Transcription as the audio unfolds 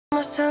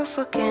myself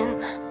again,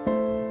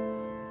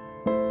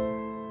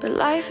 but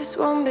life is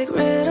one big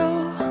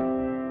riddle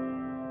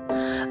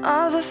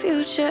of the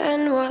future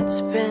and what's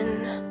been.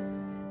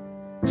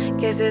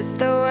 Guess it's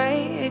the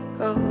way it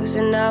goes,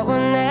 and I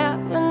will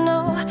never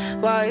know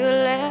why you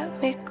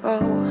let me go.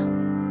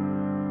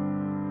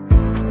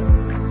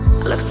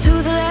 Look to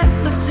the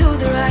left, look to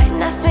the right,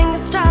 nothing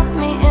can stop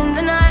me in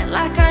the night,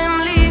 like I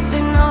am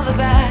leaving all the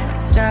bad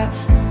stuff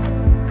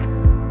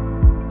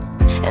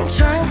and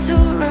trying to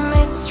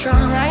remain so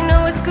strong. I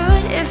know it's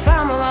good if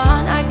I'm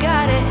alone. I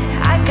got it,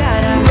 I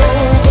gotta go,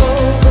 go,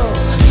 go,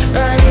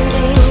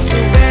 running to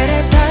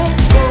better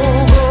times. Go,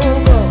 go,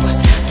 go,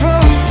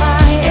 from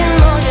my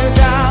emotions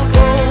I'll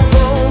go,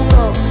 go,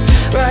 go,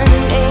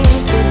 running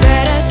to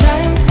better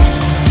times,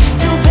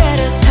 to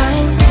better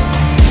times,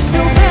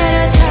 to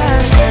better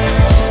times,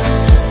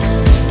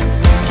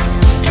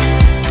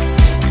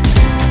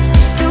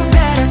 to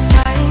better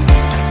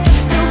times,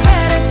 to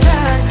better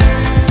times.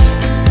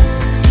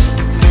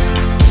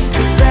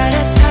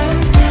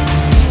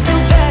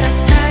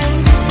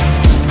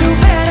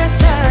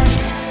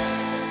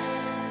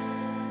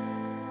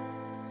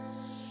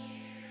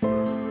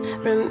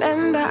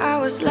 Remember I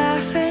was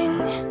laughing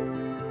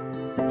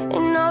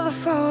in all the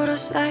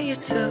photos that you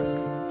took,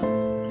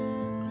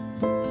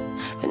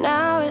 but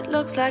now it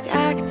looks like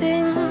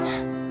acting,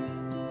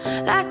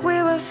 like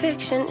we were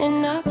fiction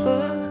in a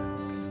book.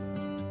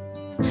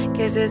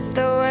 Guess it's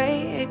the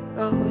way it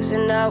goes,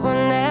 and I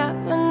will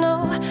never know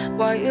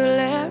why you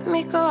let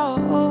me go.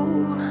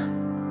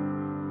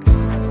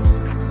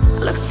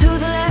 Look to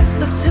the left,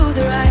 look to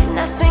the right,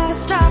 nothing can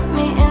stop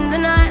me in the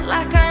night,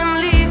 like I am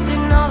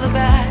leaving all the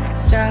bad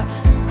stuff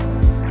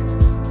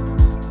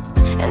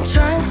and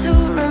trying to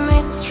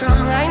remain so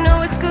strong. I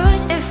know it's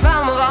good if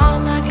I'm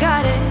alone. I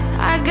got it,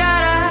 I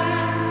gotta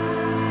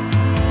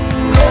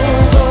go,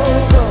 go,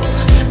 go,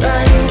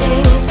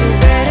 running to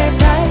better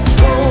times.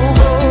 Go,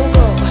 go,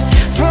 go,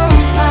 from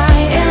my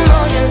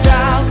emotions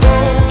I'll go,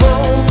 go,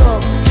 go,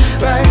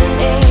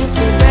 running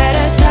to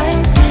better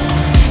times,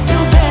 to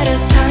better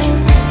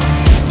times,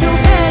 to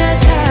better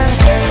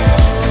times,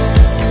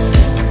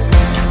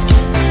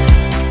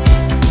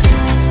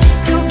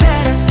 to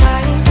better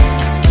times,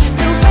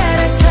 to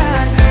better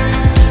times,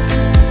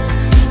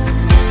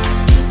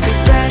 to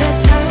better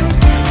times,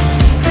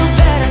 to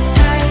better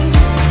times,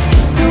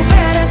 to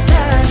better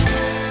times.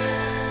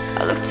 I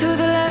look to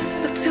the left,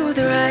 look to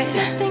the right,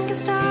 nothing can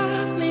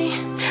stop me,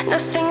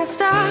 nothing can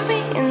stop me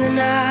in the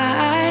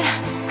night.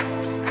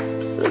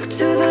 Look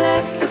to the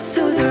left, look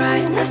to the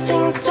right,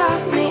 nothing can stop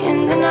me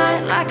in the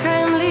night, like I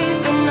am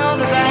leaving all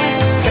the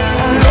bad stuff.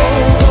 Go,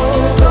 go,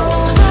 go,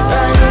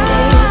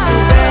 running to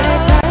better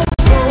times.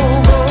 Go,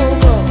 go,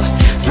 go,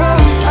 from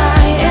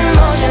my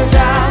emotions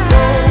I'll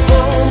go,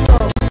 go, go,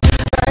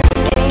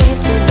 running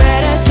to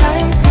better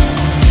times,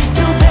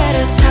 to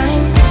better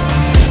times,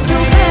 to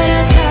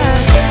better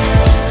times, to better times,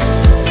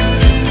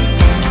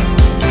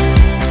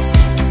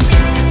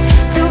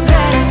 to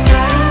better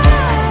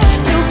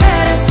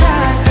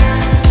times,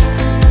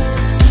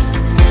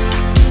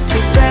 to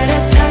better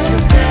times,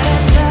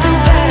 to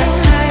better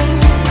times,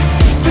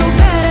 to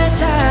better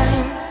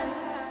times.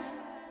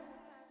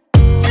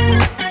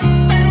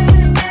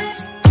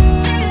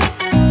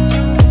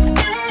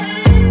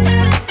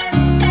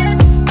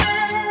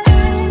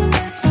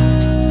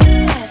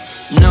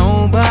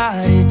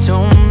 Nobody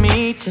told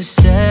me to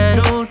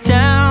settle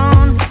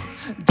down.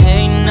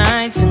 Day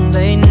nights and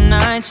late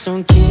nights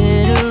don't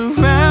get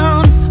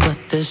around, but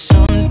there's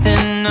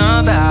something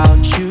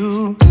about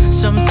you,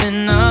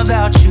 something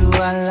about you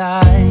I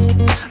like,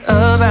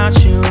 about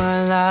you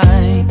I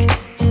like.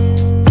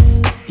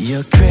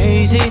 You're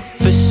crazy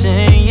for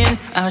saying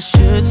I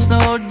should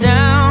slow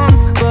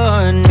down,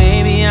 but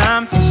maybe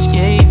I'm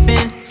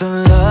escaping the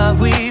love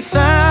we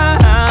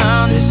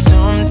found. There's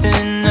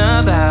something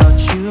about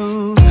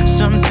you,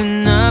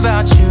 something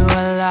about you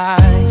I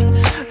like,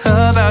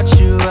 about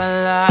you I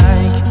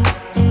like.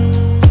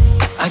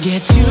 I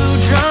get too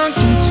drunk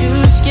and too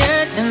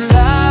scared and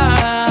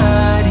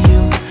lie to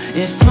you.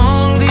 If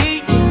only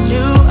you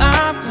knew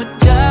I would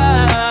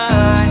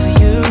die for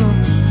you.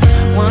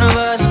 One of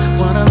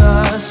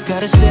us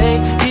gotta say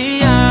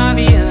the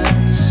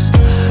obvious.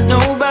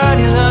 Nobody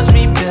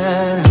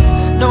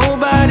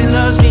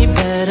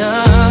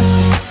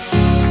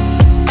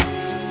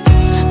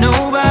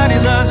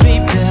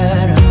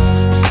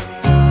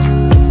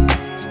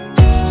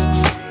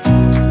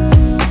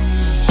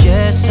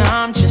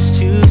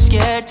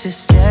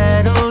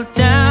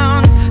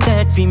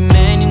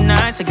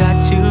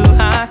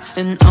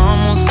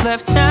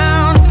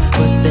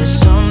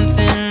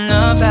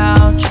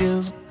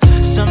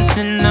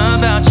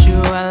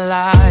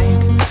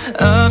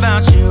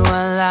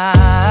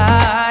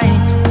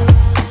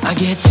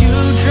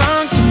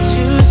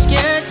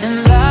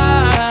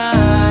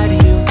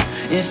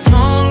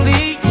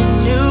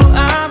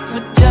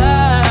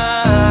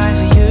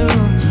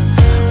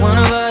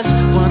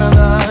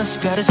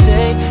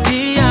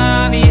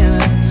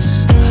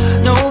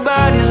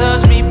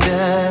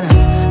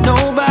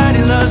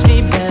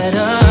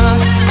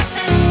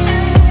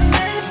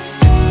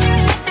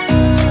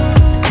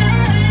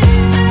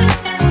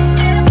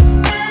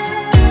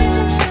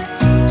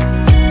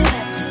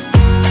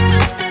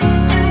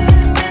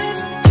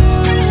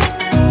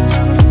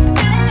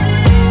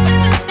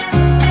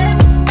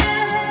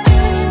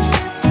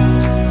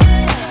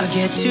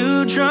get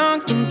too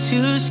drunk and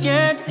too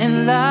scared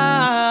and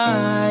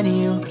lie to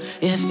you.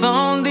 If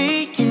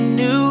only you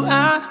knew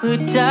I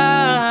would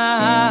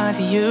die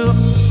for you.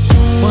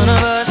 One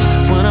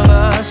of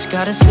us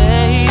gotta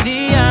say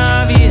the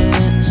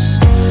obvious.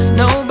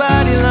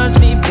 Nobody loves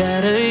me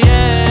better,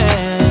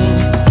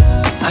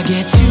 yeah. I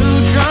get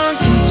too drunk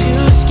and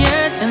too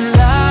scared and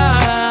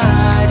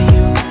lie to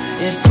you.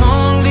 If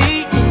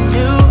only you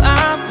knew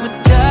I would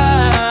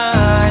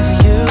die for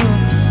you.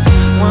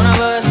 One of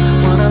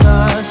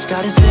us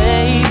gotta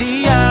say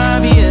the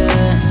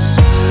obvious.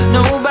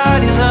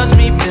 Nobody loves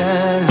me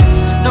better.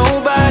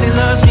 Nobody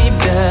loves me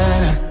better.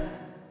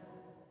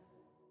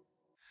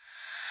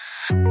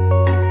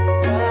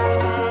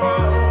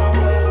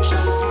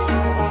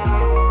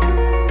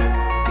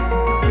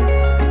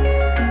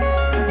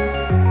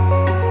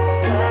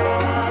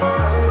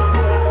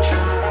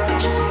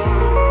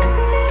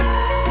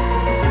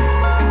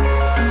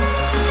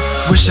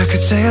 Wish I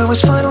could say I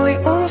was finally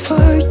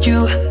over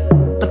you,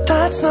 but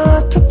that's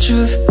not the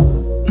truth.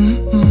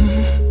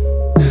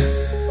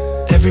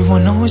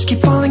 Everyone always keep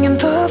falling in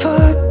love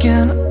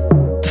again.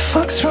 The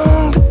fuck's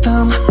wrong with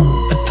them?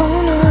 I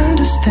don't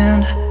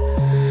understand.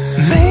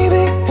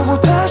 Maybe it will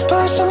pass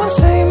by, someone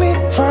save me.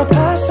 For I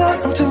pass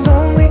out, I'm too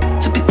lonely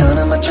to be done.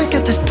 I'ma drink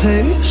at this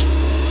pace.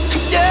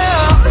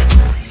 Yeah.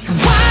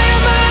 Why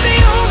am I the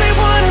only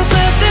one who's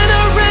left in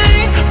the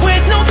rain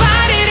with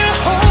nobody to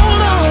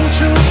hold on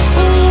to?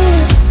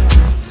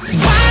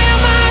 Why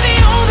am I the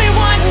only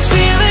one who's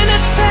feeling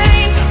this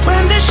pain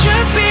when there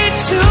should be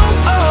two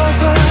of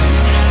us?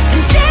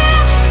 And yeah,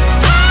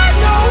 I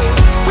know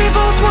we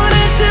both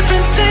wanted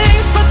different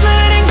things, but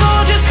letting go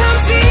just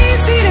comes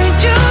easy to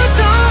you,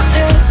 don't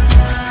it?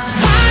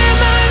 Why am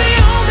I the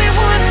only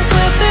one who's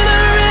left in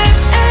the rain?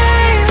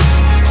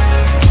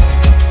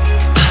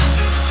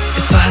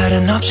 If I had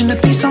an option to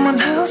be someone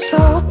else, I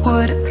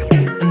would,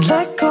 and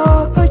let go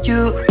of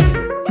you.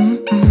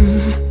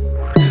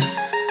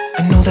 I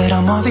know that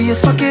I'm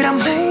obvious, fuck it, I'm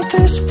made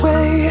this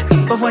way.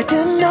 But why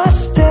didn't I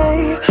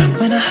stay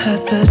when I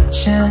had the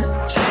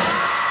chance?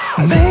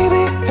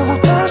 Maybe it will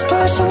pass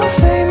by, someone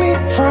save me.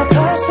 For I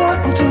pass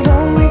out, I'm too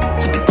lonely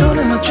to be done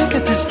in my drink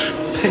at this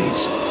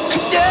pace.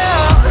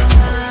 Yeah.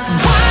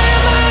 Why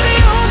am I the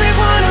only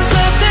one who's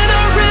left in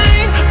the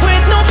rain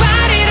with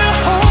nobody to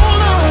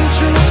hold on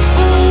to?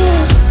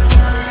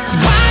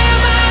 Why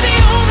am I the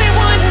only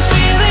one who's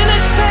feeling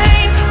this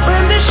pain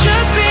when there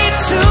should be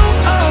two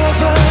of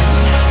us?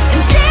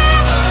 And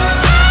yeah,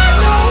 I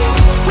know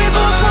we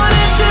both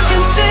wanted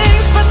different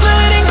things, but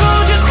letting go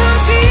just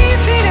comes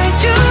easy to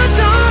you,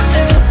 don't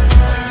it?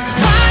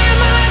 Why am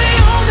I the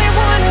only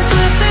one who's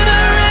left in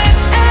the rain?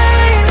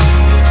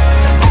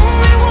 The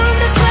only one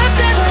that's left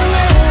in the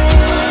rain.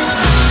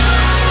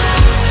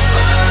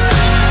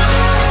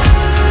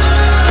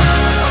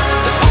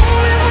 The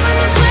only one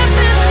that's left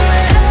in the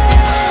rain.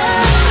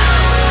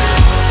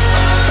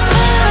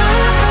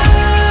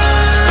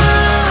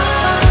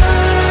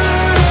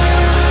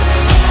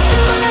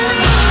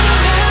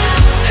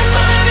 Am I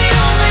the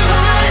only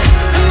one?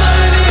 Am I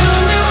the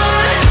only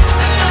one?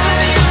 Am I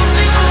the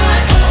only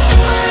one?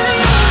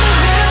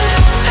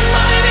 Am I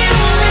the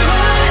only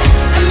one?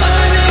 Am I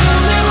the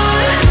only one?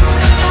 Am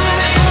I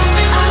the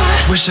only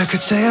one? Wish I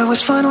could say I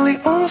was finally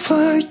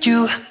over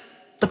you,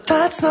 but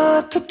that's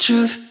not the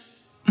truth.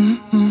 Why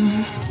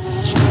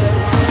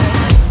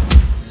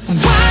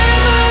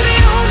am I the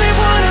only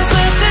one who's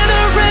left in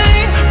the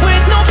rain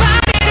with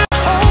nobody to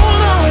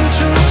hold on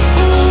to?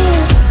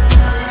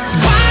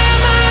 Why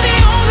am I the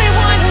only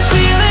one who's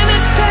feeling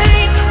this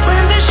pain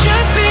when there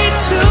should be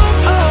two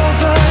of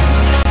us?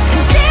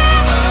 And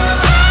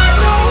yeah, I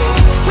know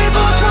we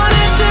both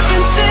wanted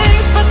different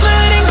things, but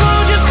letting go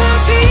just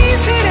comes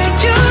easy to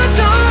you,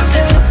 don't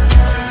it?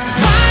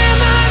 Why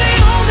am I the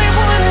only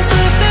one who's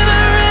left in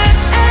the rain?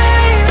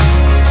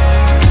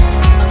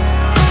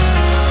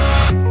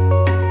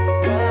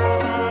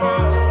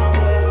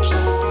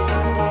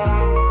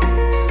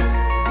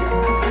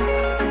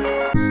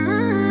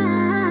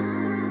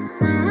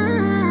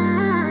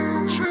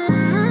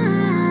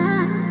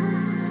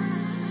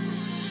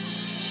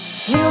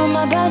 You were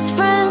my best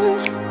friend.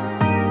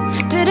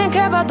 Didn't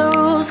care about the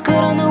rules,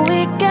 good on the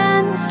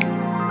weekends.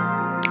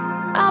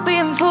 I'll be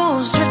in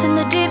fools, drifting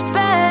to deep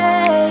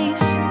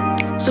space.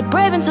 So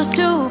brave and so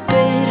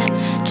stupid,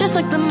 just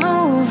like the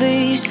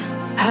movies.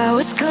 How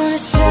it's gonna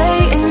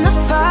stay in the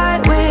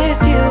fight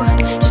with you.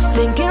 Just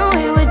thinking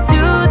we would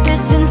do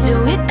this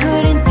until we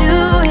couldn't do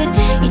it.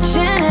 Each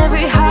and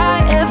every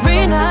high,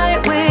 every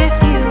night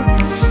with you.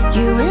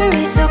 You and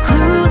me so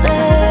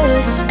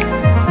clueless.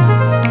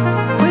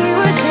 We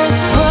were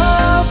just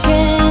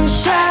broken,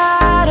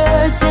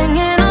 shattered,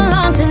 singing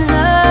along to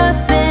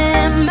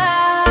nothing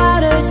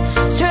matters.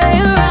 Stray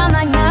around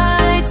like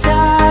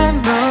nighttime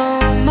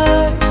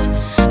rumors.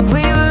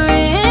 We were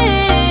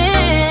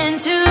in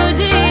too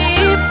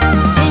deep,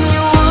 and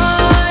you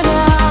worn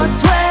out,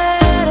 sweat.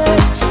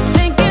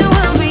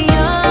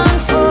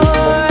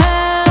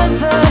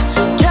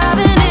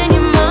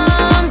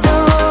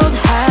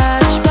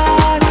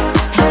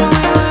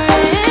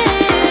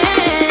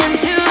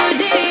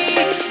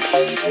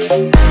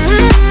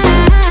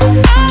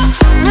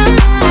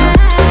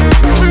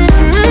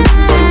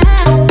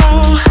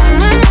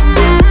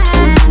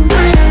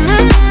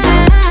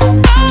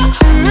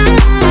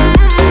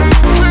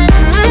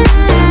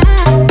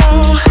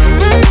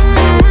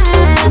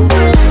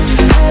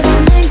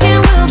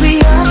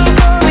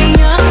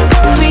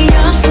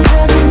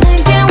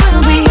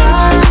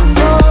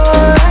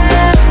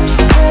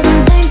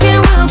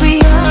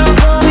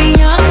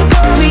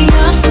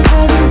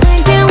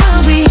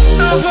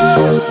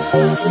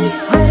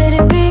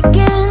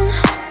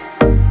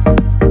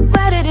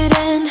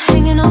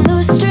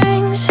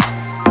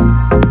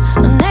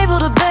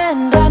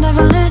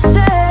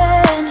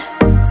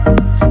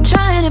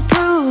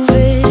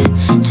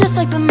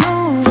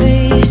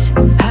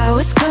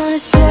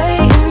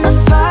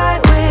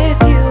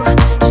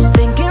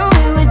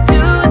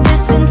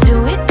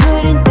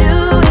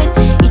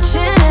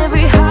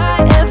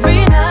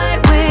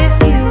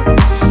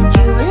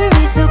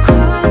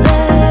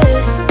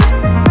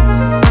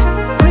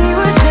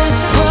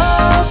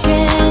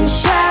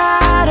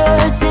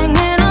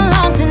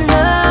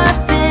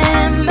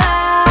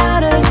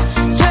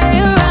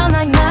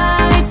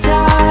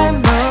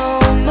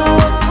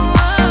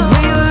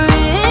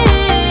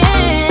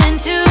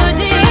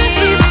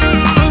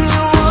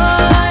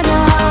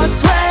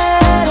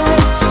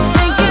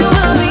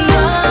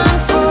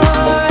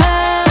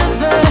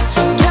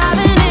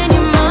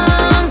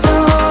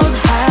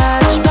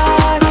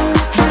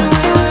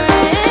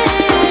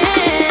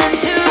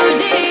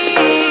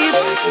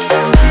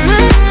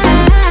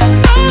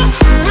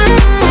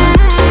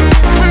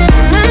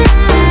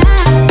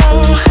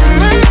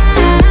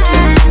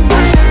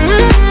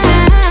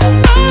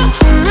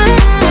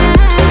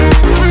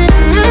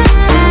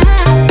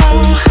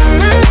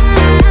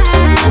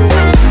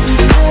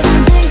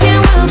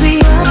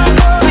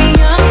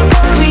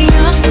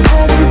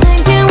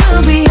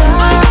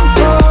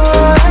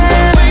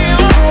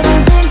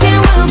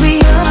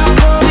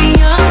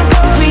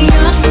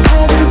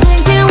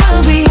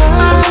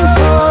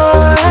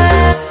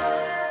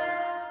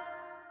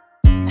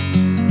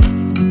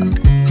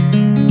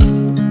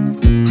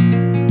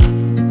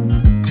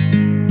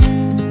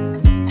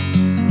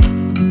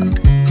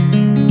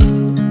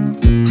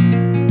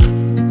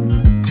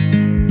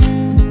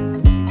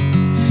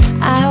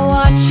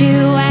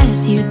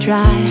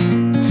 dry.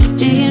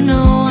 Do you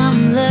know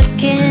I'm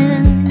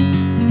looking?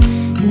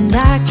 And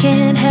I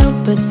can't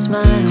help but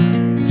smile.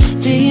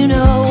 Do you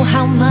know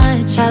how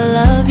much I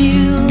love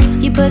you?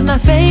 You put my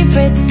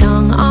favorite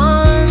song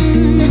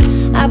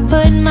on, I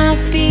put my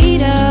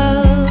feet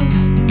up,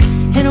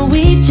 and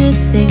we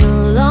just sing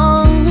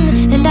along.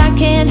 And I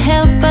can't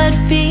help but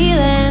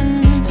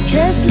feeling,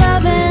 just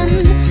loving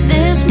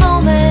this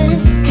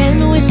moment.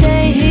 Can we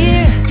stay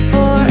here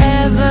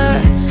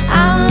forever?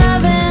 I'm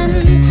loving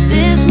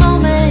this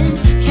moment.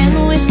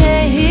 Can we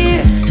stay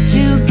here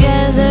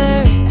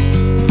together?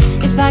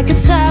 If I could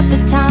stop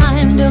the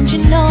time, don't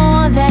you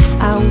know that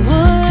I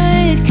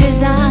would?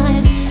 'Cause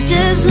I'm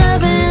just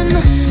loving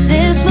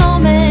this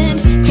moment.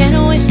 Can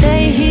we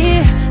stay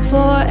here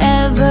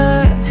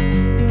forever?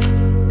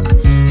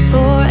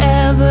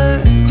 Forever,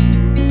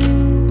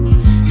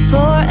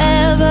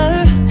 forever,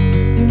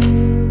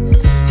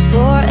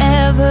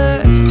 forever.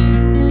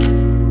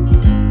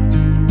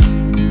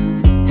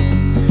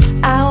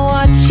 I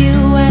watch you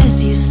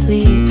as you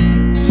sleep.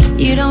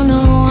 You don't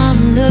know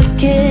I'm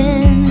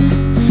looking.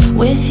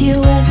 With you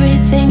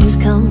everything's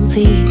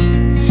complete.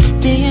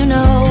 Do you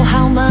know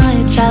how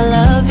much I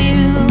love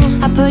you?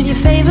 I put your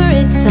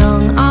favorite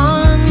song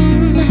on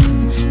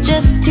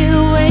just to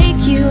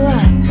wake you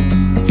up.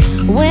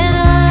 When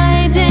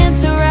I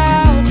dance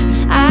around,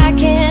 I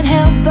can't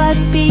help but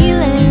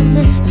feeling,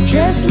 I'm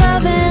just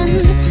loving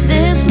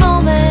this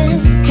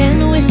moment. Can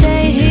we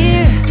stay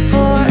here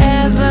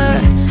forever?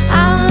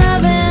 I'm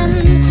loving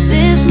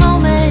this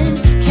moment.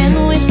 Can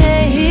we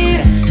stay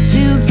here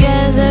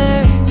together?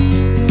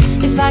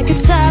 If I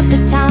could stop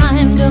the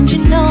time, don't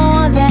you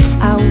know that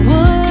I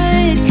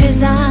would?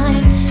 'Cause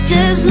I'm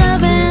just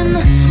loving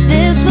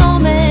this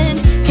moment.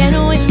 Can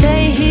we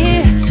stay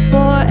here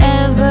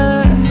forever?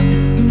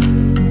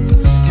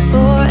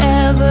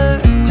 Forever,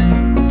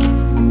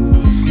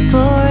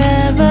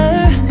 forever,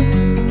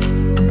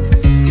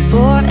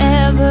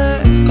 forever.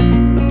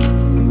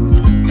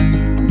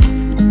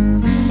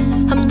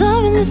 I'm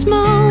loving this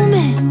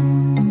moment.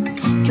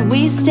 Can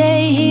we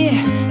stay here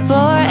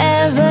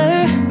forever?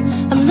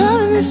 I'm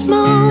loving this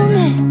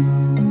moment.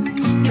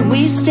 Can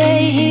we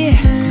stay here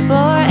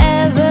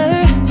forever?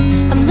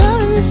 I'm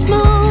loving this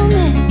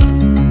moment.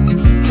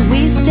 Can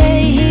we stay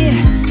here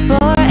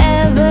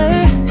forever?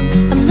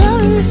 I'm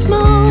loving this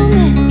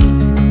moment.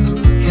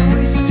 Can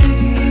we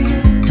stay here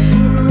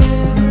forever?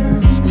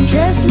 I'm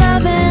just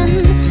loving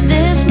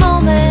this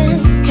moment.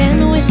 Can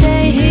we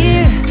stay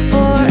here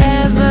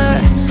forever?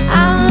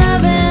 I'm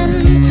loving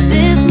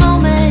this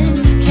moment.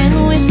 Can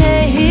we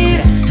stay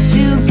here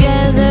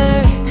together?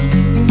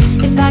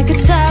 If I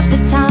could stop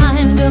the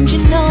time, don't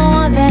you know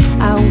that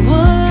I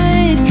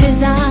would?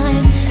 'Cause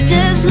I'm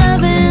just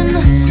loving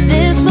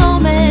this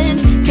moment.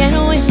 Can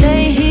we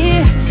stay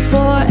here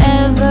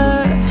forever?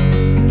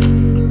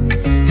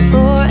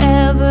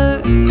 Forever,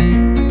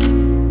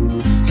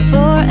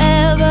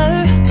 forever,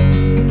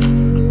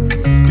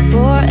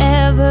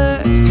 forever.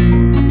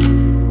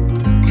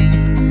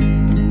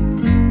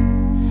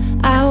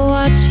 I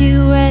watch you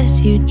as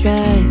you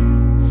drive.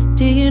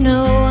 Do you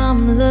know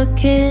I'm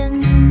looking?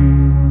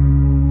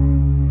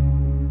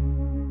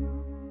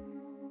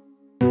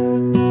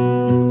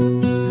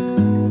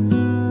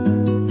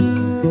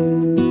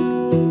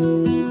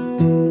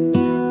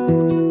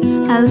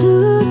 I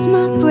lose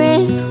my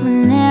breath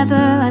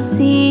whenever I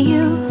see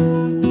you.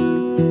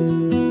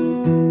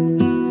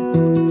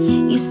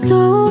 You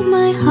stole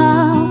my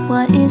heart,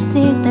 what is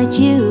it that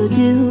you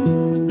do?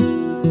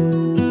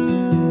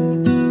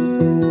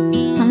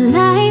 My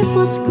life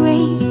was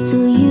great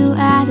till you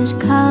added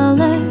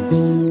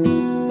colors.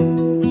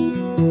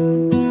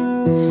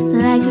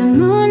 Like the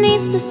moon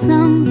needs the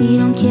sun, we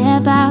don't care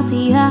about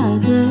the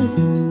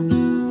others.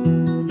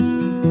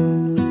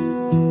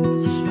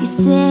 You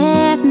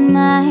set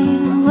my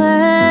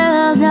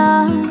world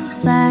on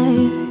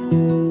fire.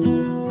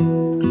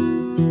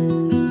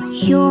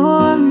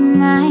 You're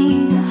my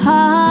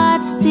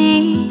heart's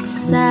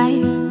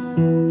desire.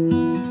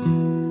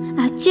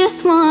 I just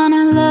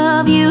wanna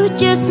love you,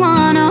 just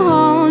wanna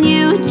hold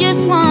you,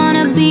 just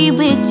wanna be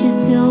with you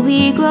till we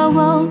grow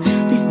old.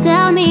 Please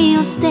tell me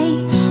you'll stay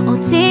or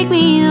take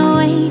me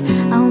away.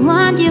 I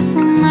want you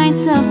for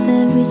myself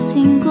every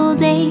single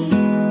day.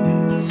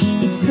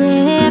 You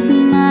set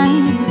my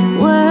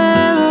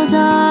world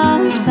on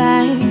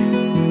fire.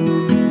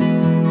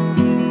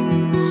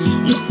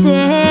 You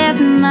set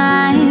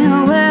my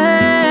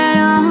world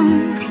on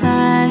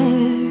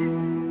fire.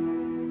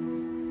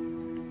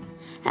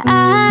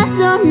 I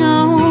don't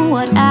know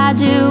what I'd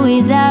do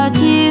without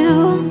you.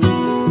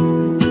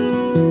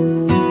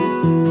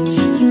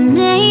 You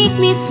make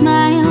me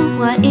smile,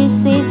 what is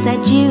it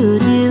that you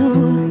do?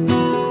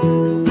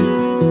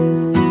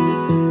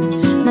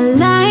 My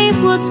life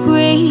was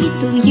great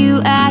till you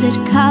added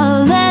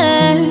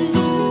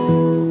colors.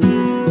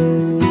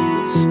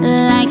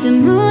 Like the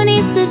moon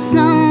is the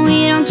sun, we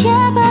don't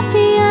care about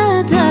the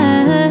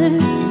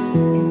others.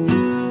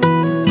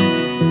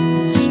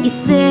 You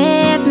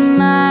set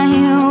my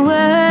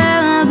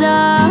world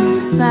on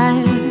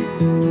fire.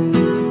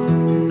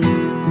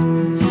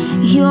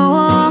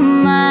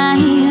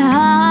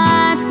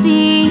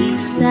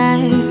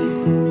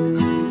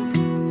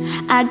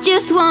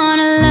 just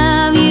wanna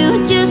love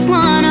you, just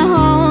wanna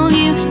hold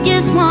you,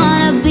 just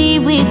wanna be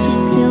with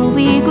you till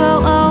we grow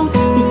old.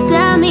 Please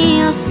tell me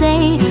you'll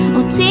stay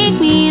or take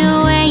me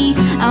away.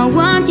 I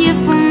want you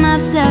for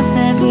myself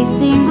every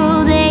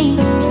single day.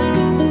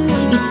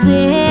 You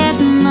set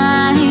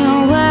my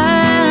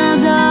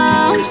world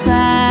on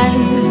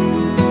fire.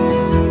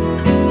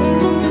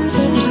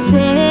 You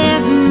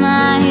set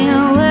my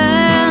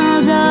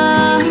world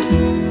on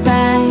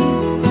fire.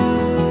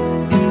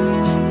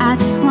 I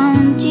just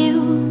want you,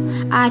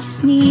 I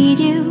just need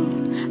you.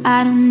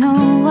 I don't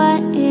know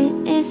what it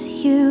is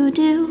you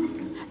do.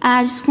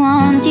 I just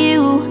want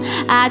you,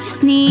 I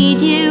just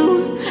need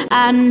you.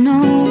 I don't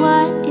know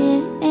what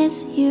it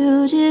is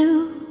you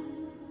do.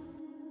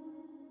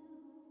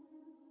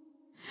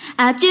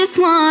 I just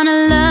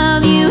wanna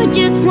love you,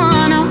 just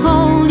wanna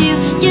hold you,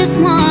 just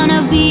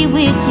wanna be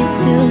with you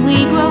till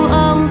we grow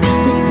old.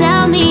 Just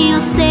tell me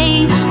you'll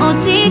stay or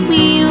take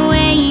me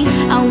away.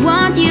 I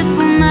want you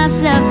for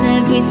myself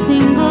every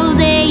single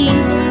day.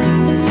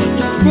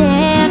 You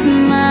set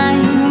my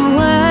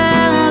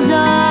world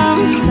on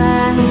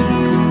fire.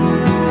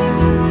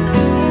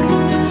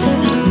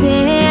 You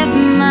set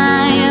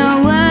my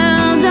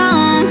world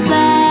on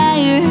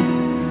fire.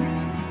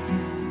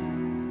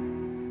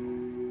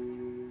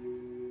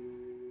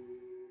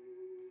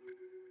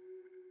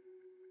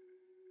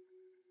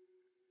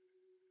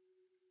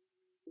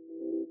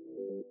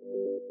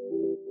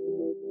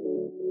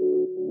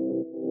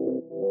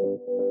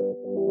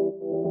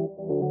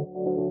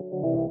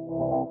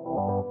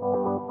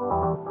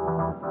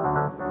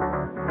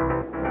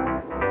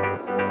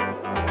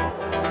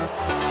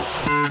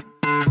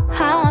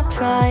 I've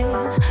tried,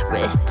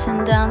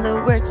 written down the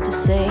words to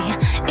say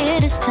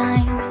it is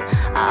time.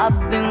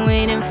 I've been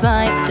waiting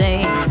 5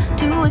 days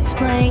to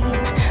explain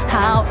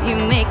how you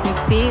make me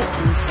feel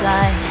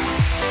inside.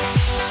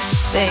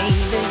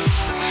 Baby,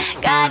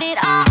 got it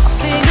all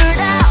figured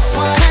out,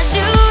 wanna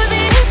do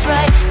this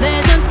right.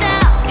 There's no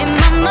doubt in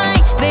my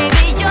mind,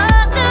 baby,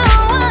 you're the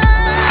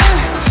one.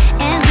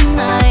 And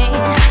tonight,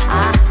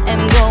 I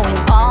am going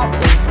all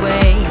the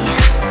way.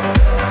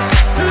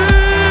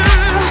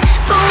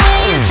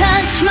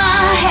 Touch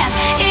my hand,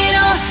 it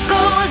all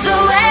goes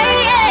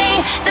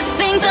away. The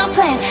things I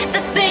planned,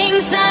 the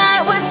things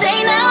I would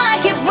say, now I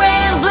keep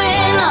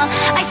rambling on.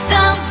 I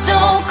sound so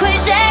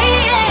cliche.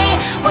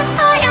 What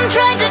I am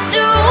trying to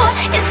do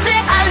is say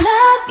I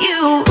love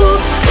you. Ooh,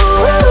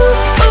 ooh, ooh,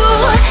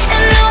 ooh.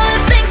 And all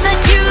the things that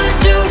you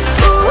do.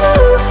 Ooh,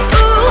 ooh,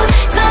 ooh.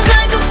 Sounds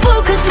like a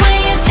fool, 'cause when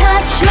you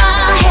touch my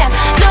hand,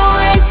 the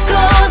words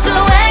goes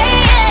away.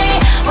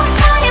 What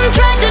I am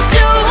trying to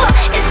do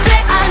is say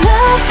I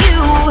love you.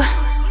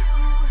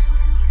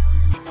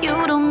 You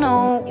don't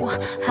know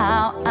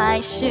how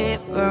I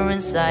shiver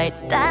inside.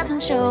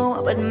 Doesn't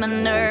show, but my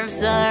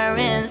nerves are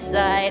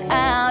inside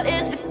out.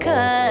 It's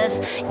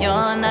because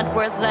you're not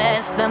worth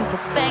less than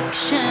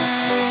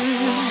perfection.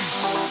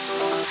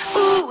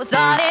 Ooh,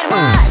 thought it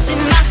was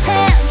in my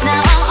hands,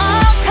 now I'm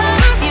all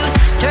confused.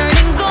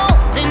 Turning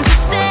gold into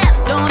sand,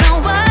 don't know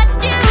what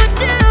you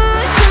do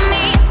to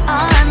me.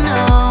 All I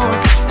know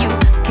is you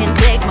can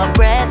take my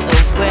breath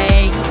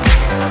away.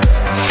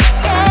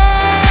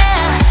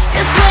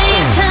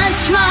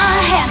 Touch my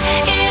hand,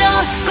 it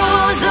all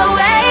goes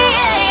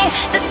away.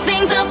 The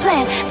things I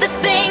planned, the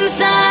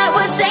things I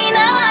would say,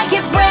 now I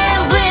keep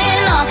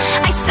rambling on.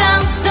 I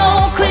sound so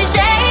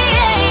cliche.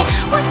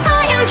 What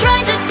I am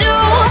trying to do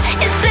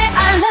is say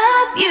I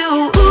love you.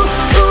 Ooh,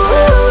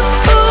 ooh,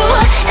 ooh.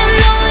 And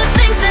all the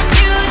things that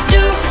you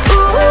do.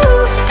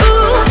 Ooh,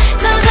 ooh.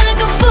 Sounds like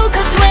a fool,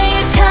 'cause when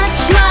you touch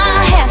my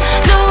hand,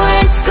 the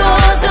words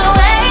goes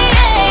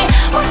away.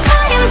 What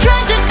I am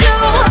trying to do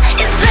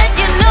is let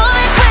you know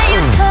that when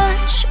you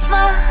touch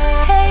my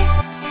hand,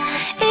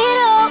 it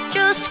all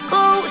just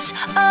goes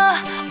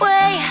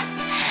away.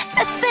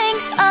 The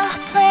things I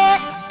plan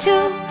to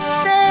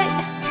say,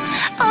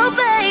 oh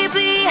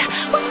baby,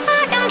 what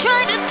I am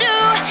trying to do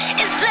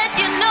is let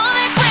you know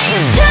that when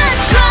you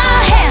touch my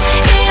hand,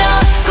 it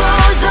all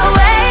goes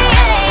away.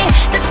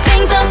 The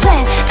things I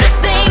plan, the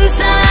things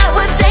I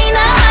would say,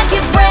 now I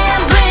keep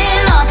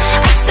rambling on.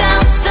 I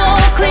sound so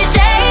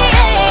cliche.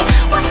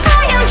 What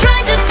I am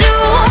trying to do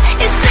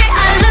is say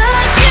I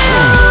love you.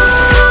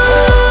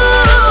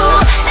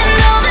 And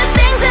all the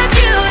things that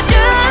you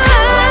do.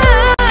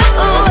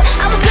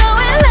 I'm so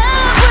in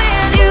love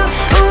with you.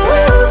 Ooh,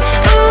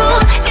 ooh.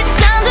 It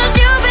sounds so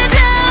stupid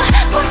now.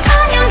 What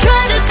I am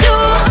trying to do,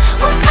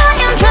 what I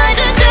am trying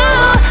to do,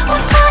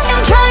 what I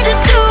am trying to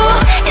do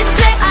is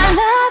say I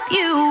love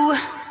you.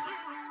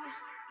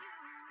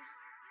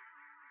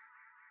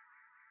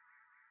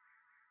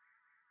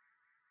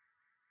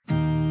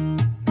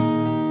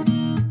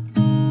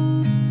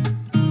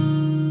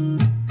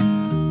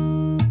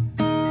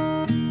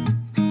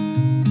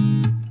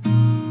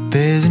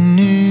 There's a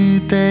new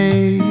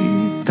day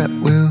that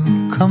will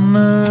come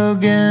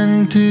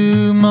again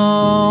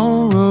tomorrow.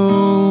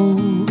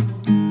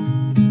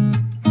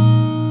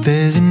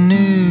 There's a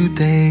new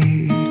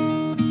day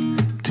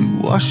to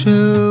wash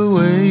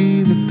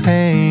away the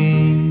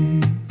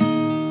pain.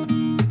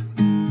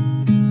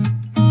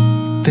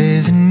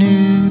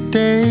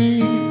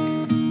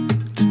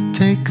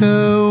 take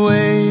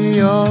away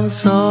your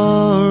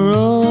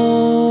sorrow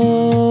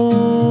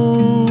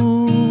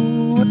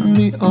and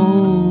the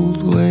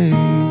old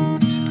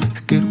ways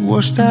get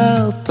washed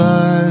out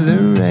by the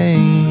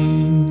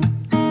rain.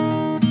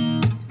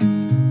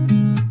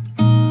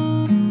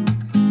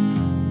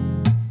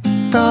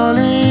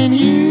 Darling,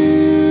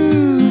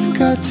 you've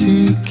got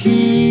to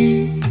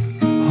keep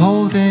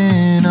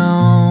holding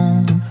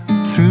on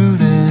through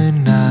the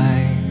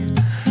night,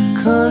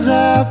 'cause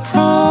I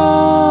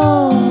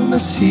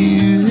promise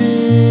you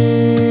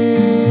this: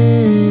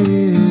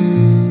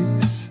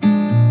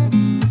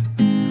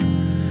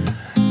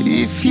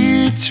 if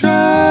you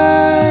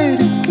try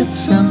to get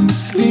some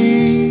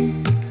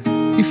sleep,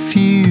 if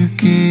you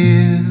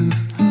give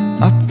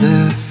up the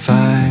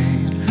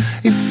fight,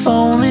 if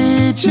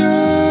only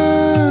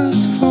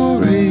just for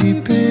a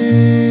bit,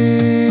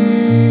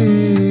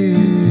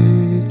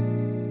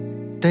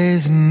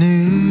 there's a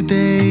new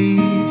day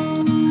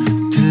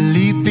to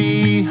leave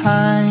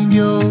behind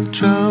your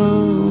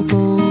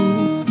troubles.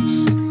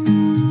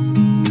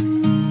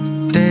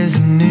 There's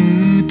a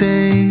new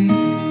day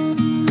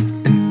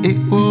and it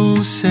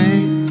will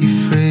set you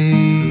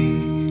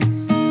free.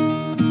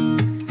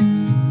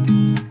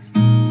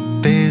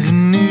 There's a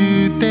new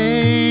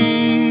day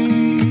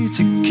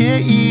to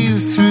get you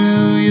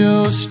through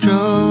your struggles.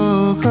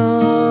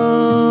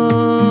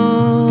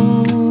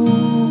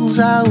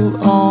 I will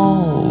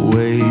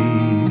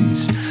always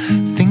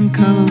think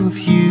of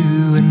you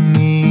and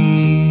me.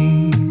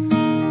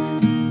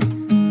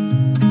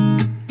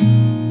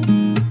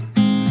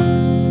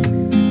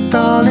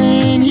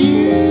 Darling,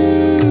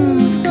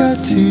 you've got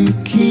to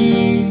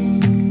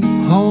keep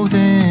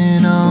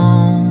holding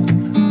on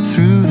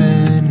through the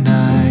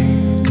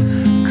night,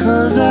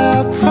 'cause I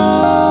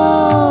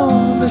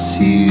promise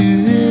you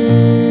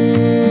this: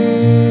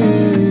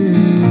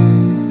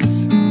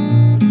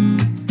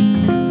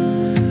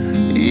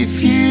 if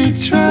you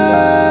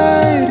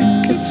try to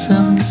get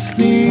some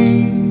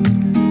sleep,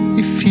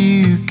 if you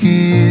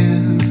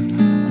give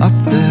up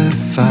the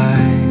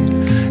fight,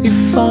 if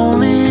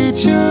only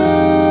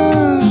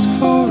just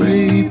for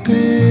a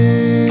bit,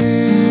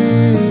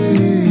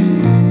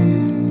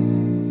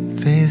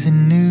 there's a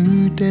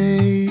new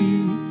day.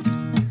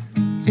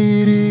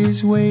 It is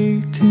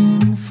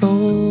waiting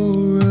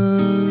for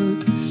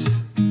us.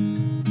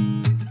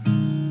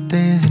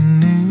 There's a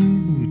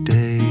new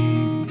day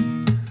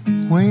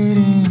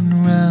waiting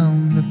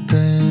round the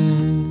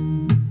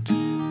bend.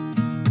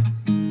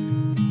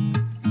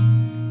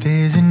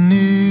 There's a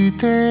new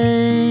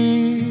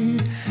day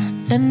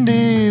and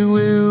it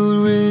will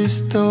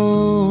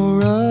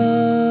restore us.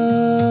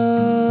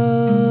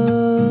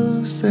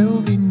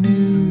 There'll be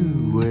new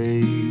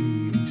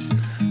ways.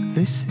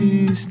 This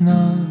is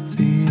not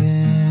the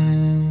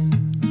end.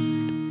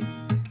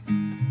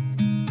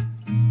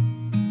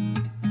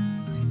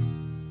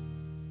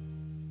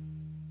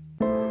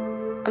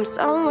 I'm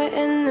somewhere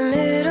in the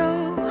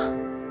middle,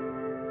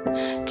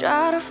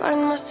 try to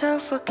find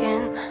myself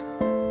again,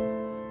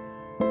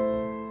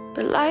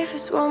 but life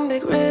is one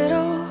big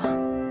riddle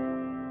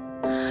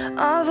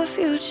of the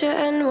future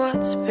and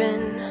what's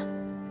been.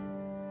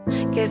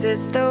 Guess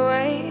it's the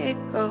way it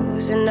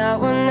goes, and I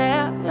will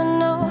never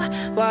know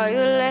why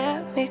you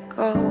let me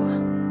go.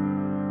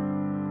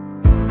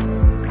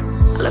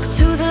 Look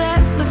to the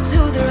left, look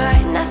to the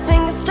right,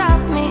 nothing can stop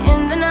me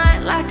in the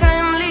night, like I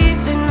am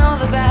leaving all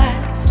the bad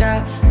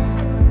stuff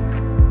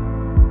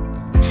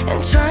and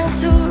trying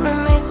to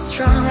remain so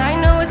strong. I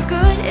know it's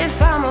good if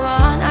I'm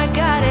alone. I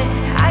got it,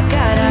 I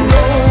gotta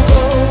go,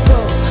 go, go,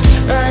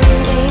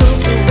 running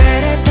to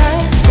better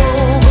times. Go,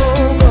 go,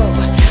 go,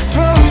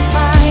 from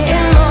my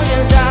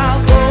emotions I'll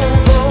go,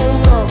 go,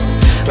 go,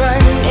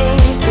 running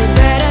to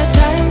better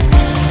times,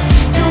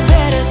 to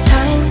better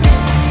times,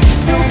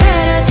 to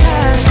better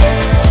times,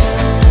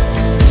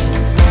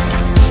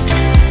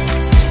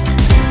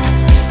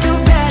 to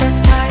better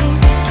times,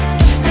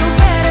 to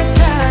better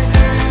times,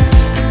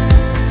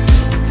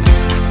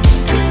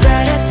 to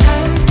better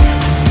times,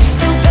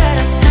 to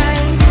better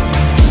times,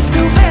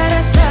 to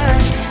better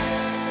times.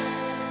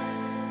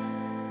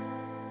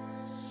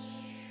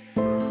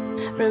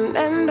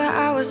 Remember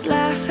I was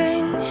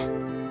laughing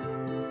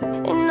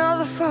in all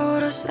the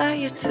photos that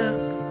you took,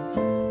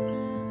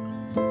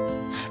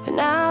 but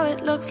now it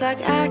looks like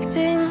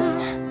acting,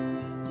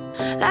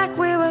 like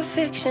we were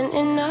fiction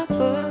in a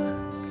book.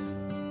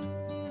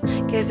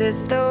 Guess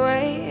it's the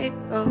way it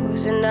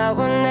goes, and I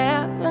will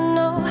never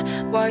know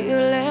why you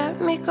let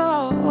me go.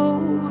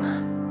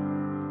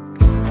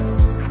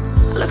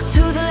 Look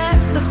to the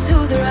left, look to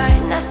the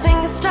right, nothing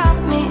can stop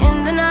me in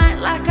the night,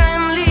 like I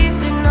am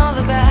leaving all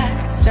the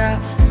bad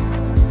stuff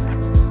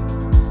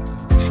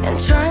and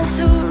trying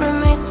to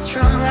remain so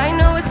strong. I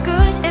know it's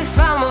good if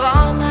I'm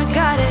alone. I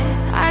got it,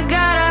 I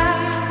gotta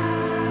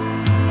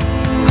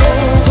go,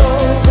 go,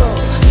 go,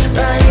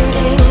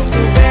 running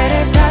to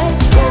better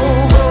times. Go,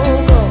 go,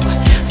 go,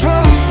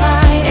 from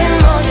my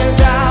emotions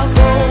I'll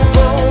go,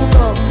 go,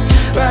 go,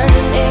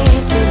 running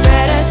to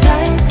better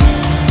times,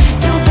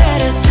 to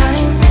better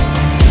times,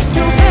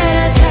 to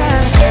better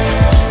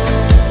times.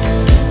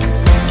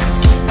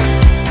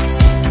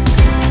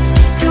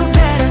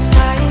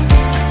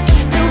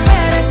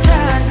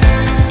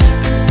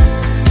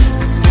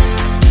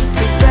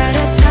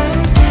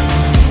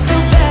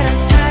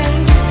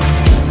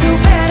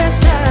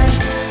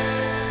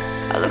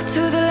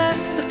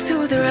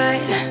 the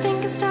right. Nothing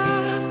can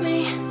stop me,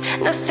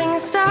 nothing can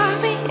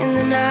stop me in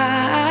the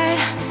night.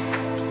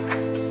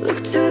 Look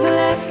to the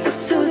left, look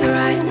to the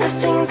right.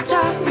 Nothing can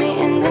stop me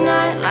in the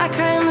night. Like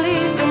I am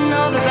leaving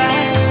all the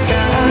bad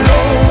stuff. Go,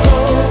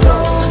 go, go,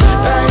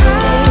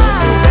 running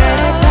to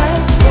better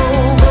times. Go,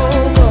 go,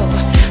 go,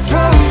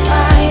 throw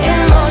my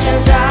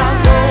emotions out.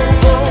 Go,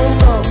 go,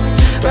 go,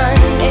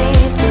 running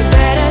to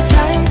better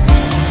times.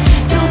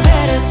 To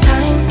better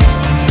times,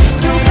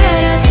 to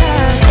better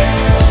times.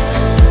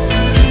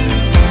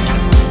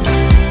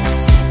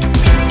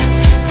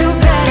 To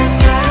better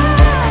times,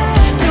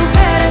 to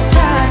better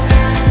times.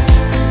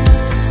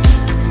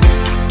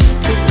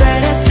 To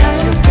better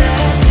times,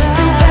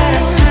 to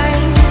better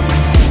times,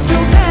 to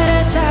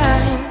better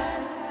times.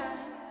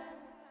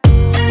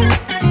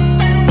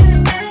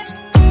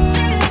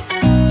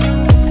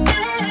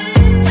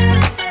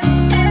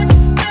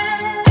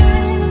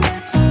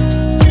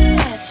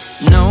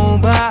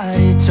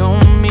 Nobody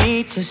told me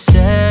to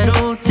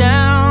settle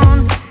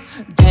down.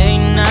 Day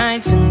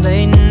nights and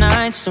late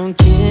nights don't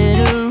get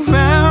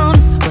around.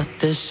 But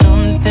there's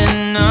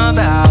something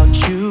about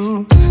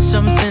you,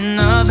 something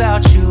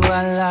about you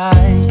I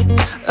like,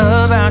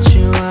 about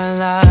you I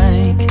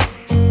like.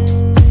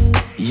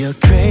 You're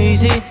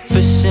crazy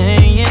for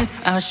saying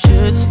I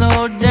should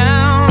slow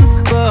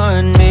down,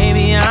 but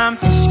maybe I'm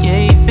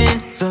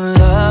escaping the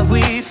love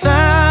we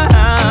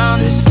found.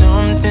 There's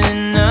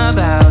something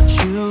about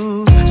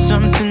you,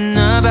 something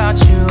about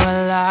you I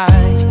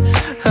like,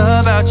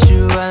 about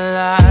you I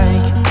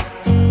like.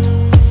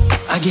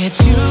 I get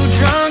too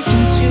drunk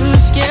and too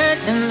scared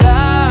and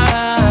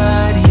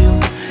lie to you.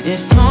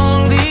 If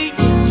only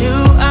you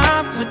knew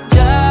I would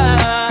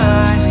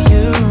die for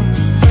you.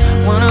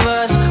 One of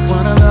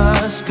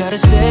us gotta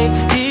say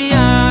the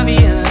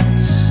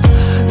obvious.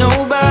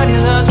 Nobody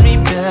loves me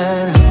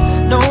better,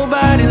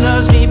 nobody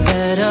loves me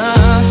better.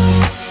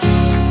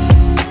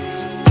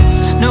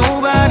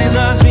 Nobody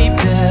loves me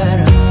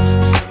better.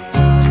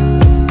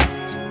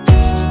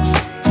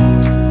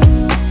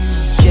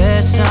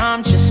 Guess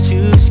I'm just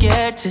too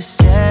scared to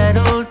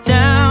settle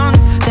down.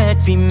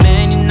 There'd be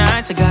many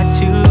nights I got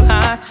too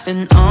high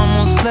and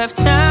almost left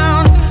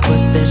town.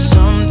 But there's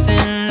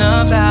something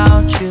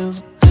about you,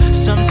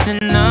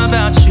 something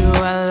about you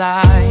I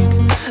like,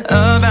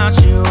 about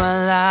you I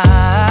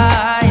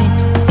like.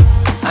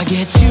 I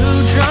get too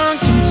drunk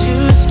and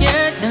too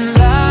scared and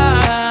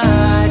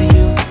lie to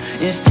you.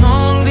 If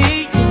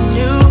only you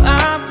knew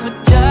I would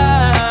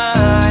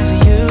die for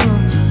you.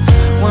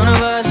 One of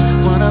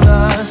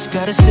us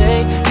gotta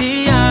say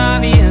the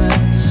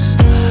obvious.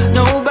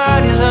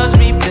 Nobody loves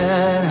me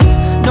better,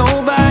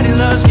 nobody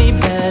loves me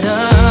better.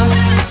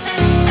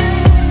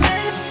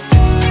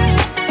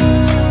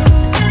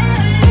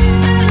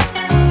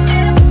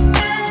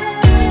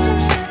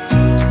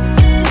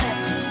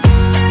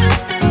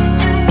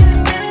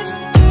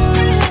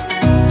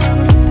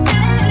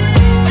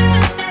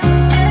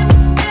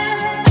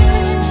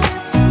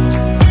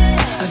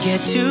 I get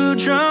too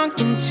drunk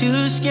and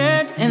too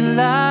scared and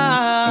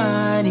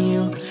lie to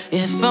you.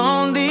 If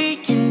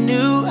only you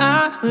knew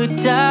I would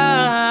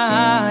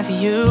die for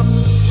you.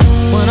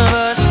 One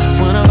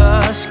of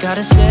us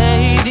gotta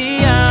say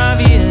the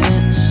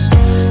obvious.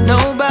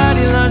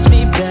 Nobody loves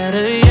me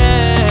better,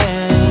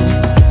 yeah.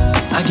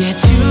 I get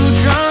too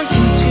drunk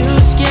and too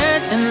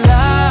scared and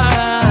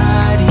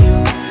lie to you.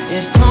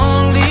 If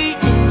only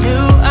you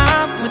knew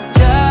I would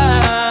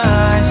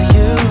die for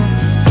you.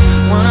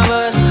 One of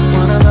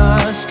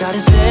us gotta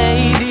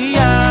say the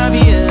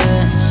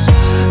obvious.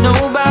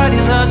 Nobody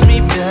loves me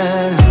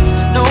better,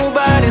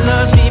 nobody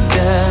loves me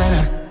better.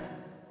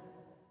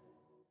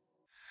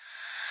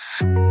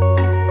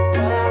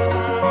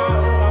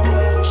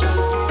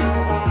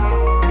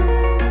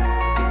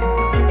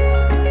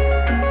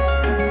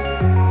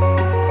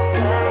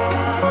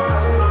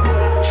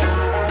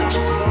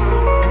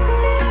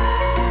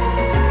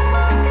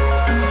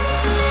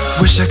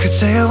 Wish I could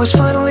say I was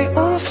finally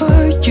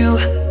over you,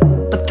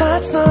 but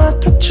that's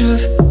not the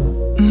truth.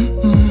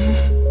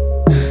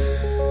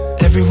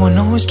 Everyone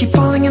always keep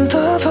falling in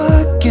love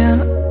again.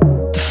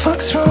 The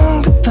fuck's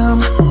wrong with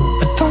them?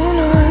 I don't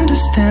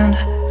understand.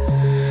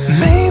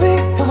 Maybe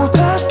it will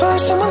pass by,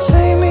 someone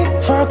save me.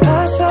 Before I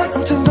pass out,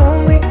 I'm too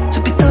lonely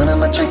to be done.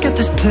 I'ma drink at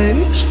this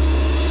place.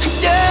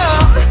 Yeah.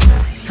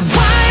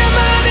 Why am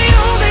I the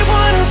only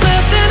one who's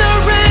left in the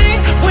rain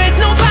with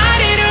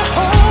nobody to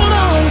hold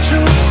on to?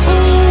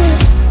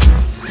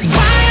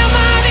 Why am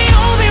I the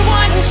only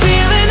one who's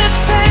feeling this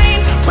pain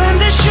when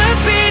there should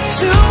be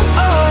two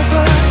of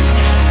us?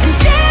 And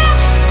yeah,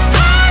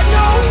 I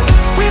know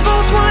we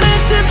both wanted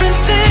different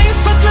things,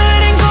 but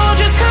letting go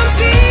just comes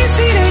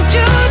easy to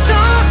you,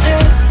 don't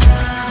it?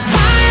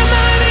 Why am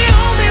I the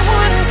only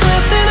one who's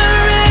left in the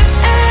rain?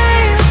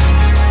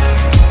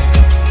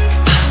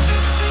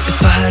 If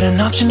I had an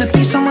option to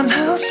be someone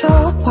else, I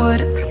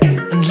would,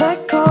 and let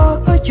go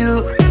of you.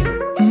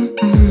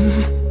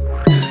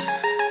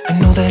 I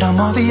know that I'm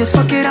obvious,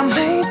 fuck it, I'm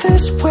made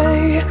this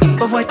way.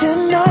 But why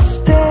didn't I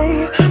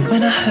stay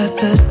when I had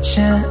the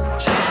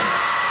chance?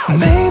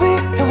 Maybe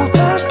it will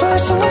pass by,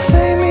 someone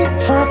save me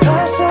before I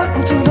pass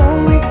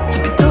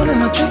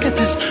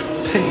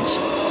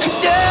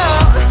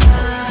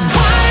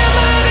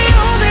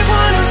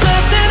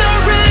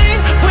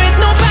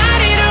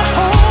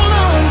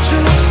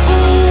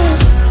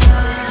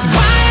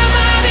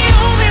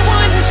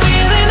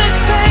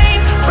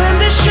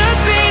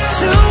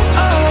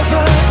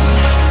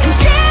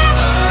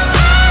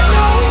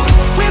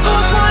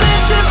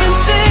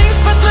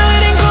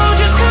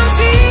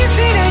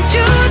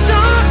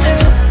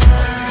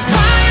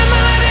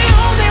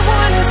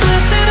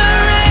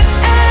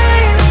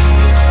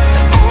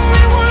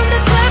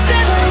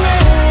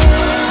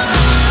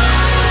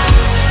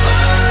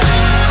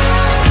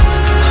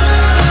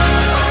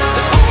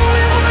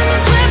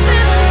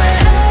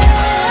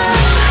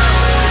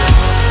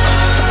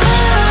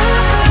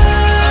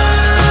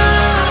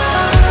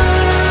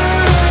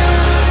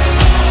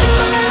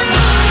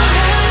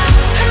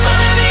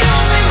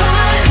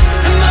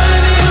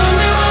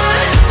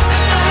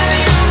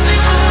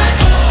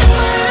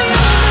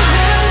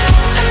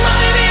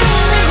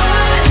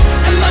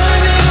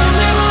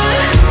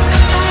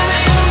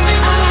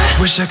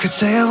could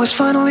say I was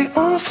finally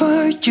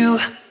over you,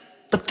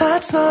 but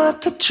that's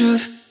not the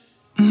truth.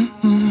 Why am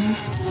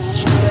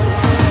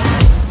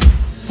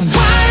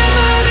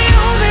I the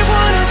only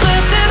one who's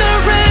left in the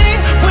rain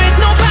with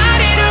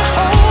nobody to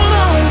hold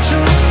on to?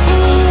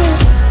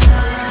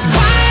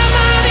 Why am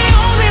I the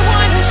only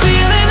one who's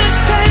feeling this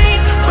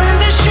pain when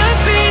there should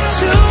be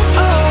two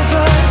of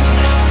us?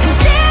 And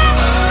yeah,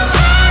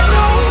 I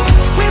know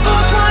we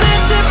both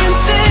wanted different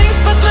things,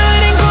 but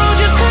letting go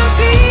just comes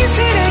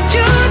easy to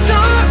you,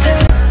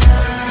 darling.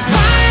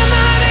 Why am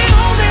I the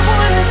only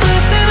one who's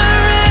left in the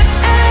rain?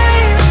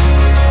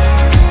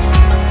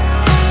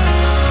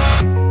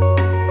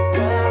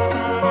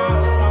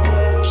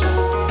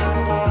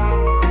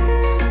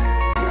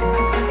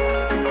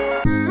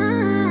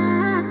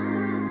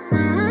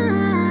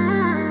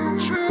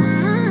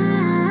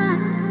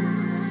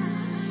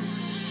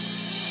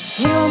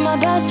 You were my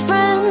best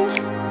friend,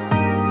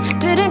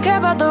 didn't care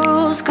about the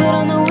rules, good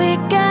on the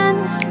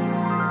weekends.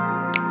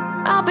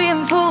 I'll be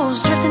in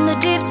fools, drifting to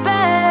deep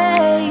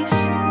space.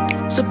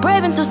 So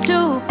brave and so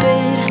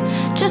stupid,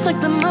 just like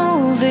the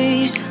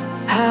movies.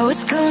 I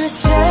was gonna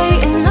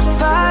stay in the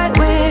fight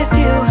with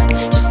you,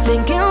 just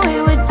thinking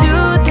we would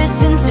do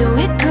this until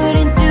we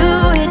couldn't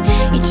do it.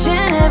 Each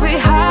and every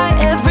high,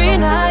 every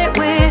night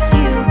with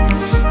you,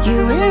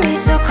 you and me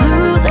so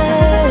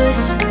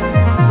clueless.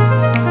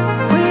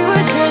 We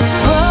were just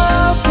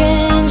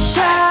broken,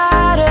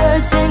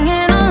 shattered,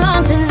 singing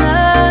along to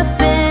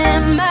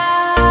nothing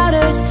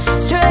matters.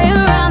 Stray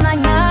around like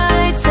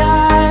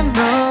nighttime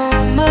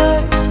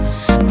rumors.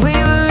 We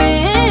were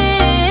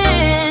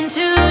in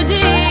too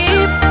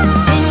deep.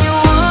 In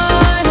your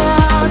worn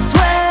out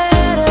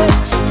sweaters,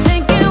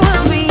 thinking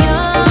we'll be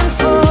young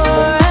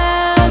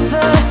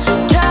forever.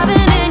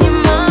 Driving in your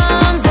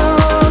mom's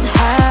old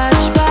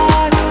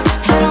hatchback,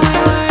 and we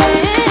were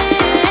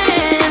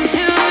in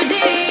too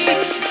deep.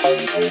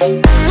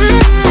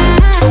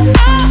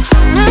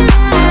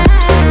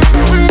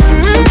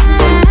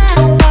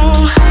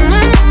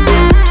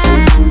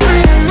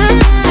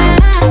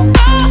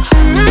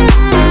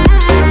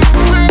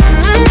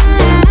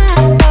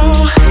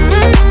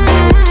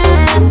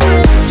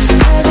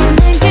 Cause I'm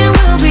thinking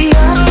we'll be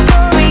young,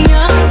 be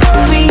young,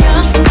 be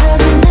young.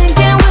 Cause I'm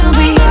thinking we'll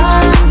be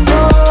young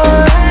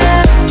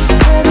forever.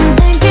 Cause I'm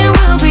thinking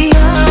we'll be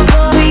young,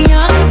 be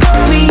young,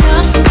 be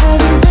young.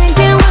 Cause I'm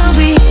thinking we'll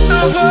be.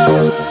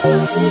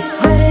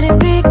 Where did it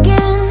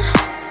begin?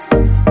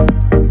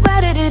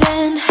 Where did it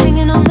end?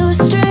 Hanging on loose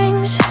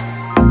strings,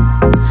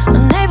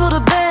 unable to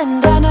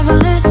bend. I never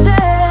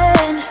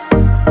listened,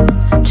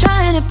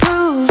 trying to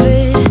prove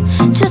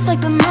it, just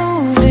like the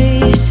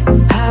movies.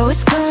 I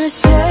was gonna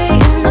stay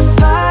in the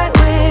fight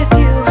with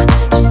you,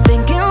 just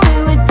thinking we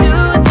would do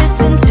this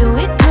until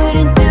we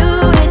couldn't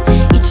do it.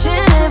 Each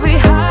and every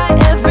high,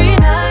 every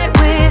night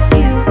with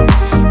you,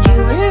 you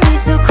and me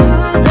so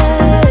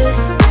clueless.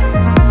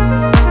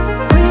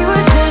 We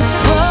were just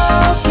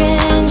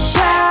broken,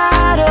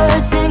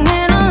 shattered,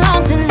 singing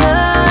along to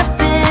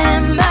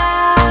nothing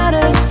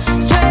matters.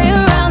 Stray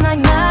around like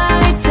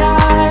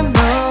nighttime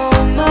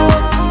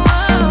rumors.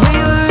 We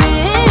were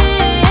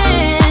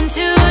in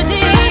too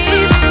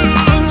deep.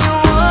 In your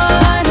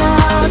worn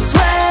out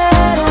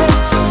sweaters,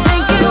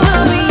 thinking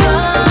we'll be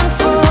young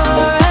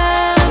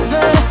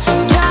forever.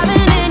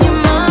 Driving in your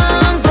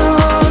mom's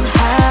old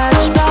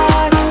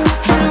hatchback,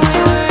 and we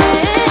were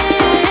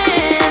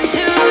in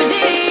too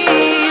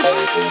deep.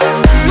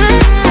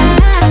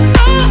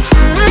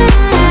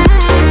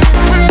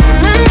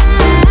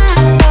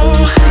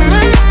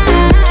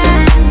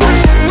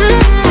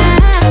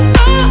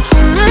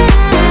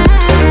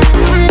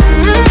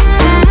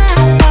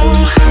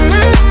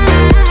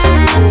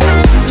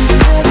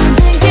 Cause I'm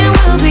thinking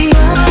we'll be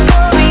young,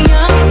 be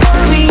young,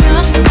 be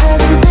young.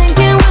 Cause I'm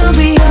thinking we'll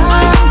be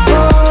young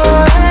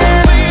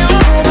forever.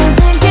 Cause I'm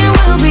thinking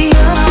we'll be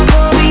young,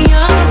 be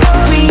young,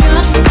 be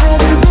young.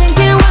 Cause I'm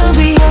thinking we'll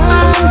be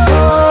young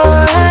forever.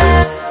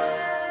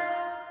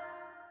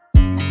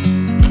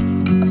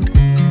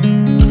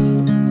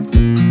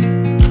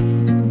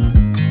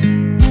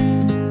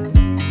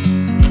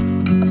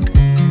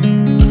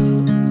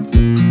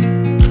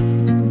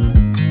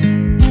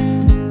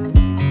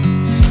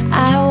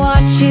 I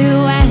watch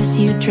you as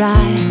you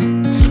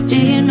drive. Do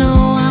you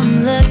know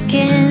I'm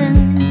looking?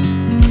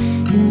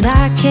 And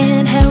I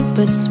can't help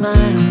but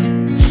smile.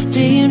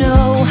 Do you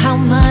know how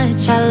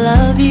much I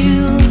love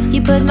you?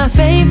 You put my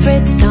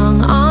favorite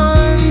song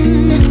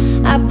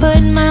on, I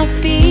put my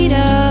feet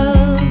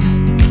up,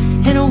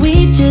 and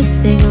we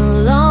just sing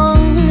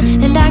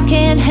along. And I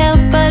can't help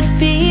but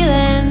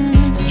feeling,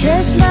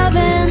 just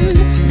loving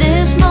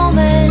this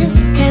moment.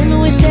 Can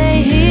we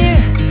stay here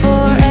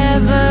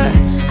forever?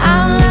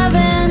 I'm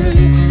loving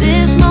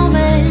this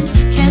moment.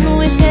 Can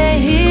we stay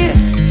here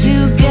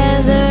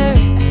together?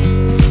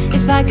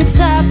 If I could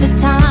stop the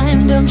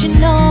time, don't you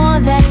know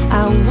that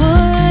I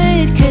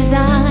would? Cause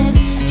I'm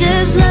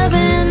just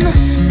loving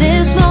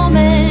this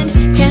moment.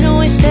 Can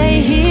we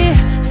stay here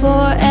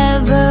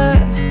forever?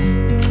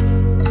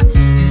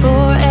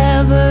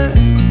 Forever.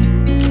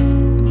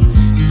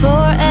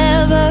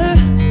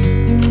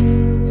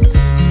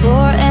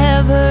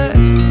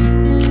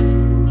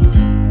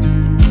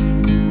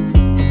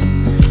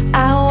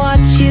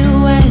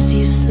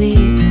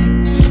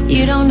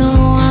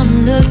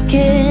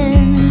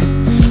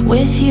 looking.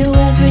 With you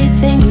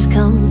everything's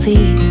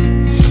complete.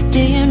 Do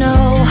you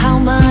know how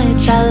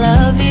much I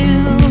love you?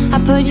 I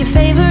put your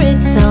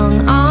favorite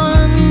song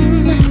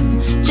on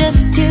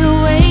just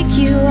to wake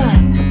you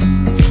up.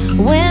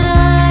 When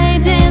I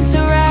dance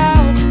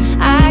around,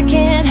 I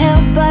can't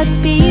help but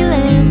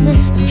feeling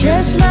I'm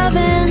just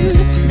loving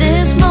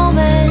this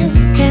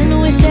moment. Can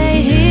we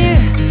stay here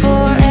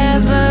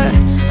forever?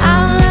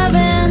 I'm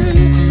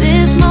loving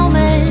this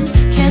moment.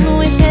 Can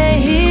we stay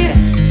here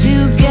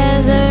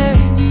together?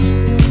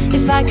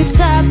 If I could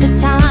stop the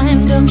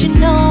time, don't you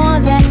know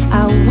that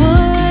I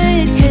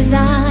would? 'Cause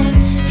I'm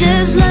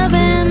just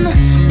loving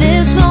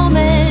this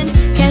moment.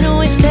 Can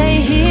we stay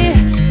here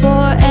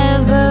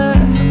forever?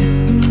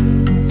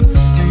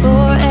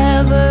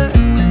 Forever.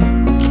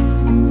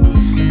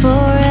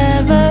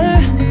 Forever.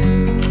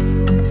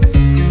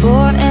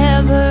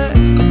 Forever.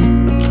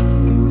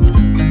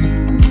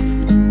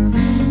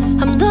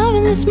 I'm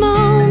loving this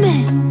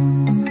moment.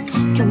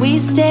 Can we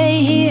stay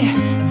here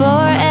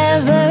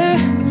forever?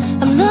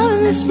 I'm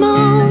loving this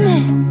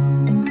moment.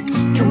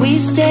 Can we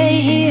stay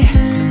here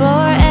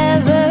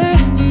forever?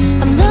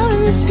 I'm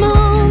loving this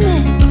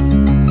moment.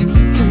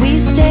 Can we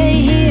stay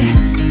here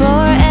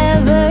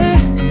forever?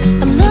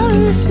 I'm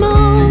loving this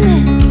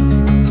moment.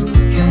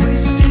 Can we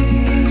stay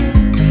here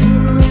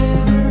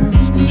forever?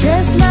 I'm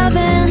just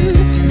loving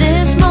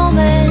this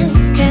moment.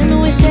 Can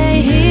we stay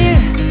here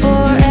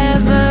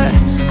forever?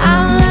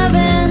 I'm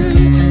loving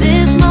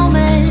this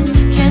moment.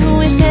 Can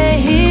we stay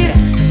here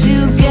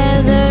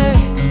together?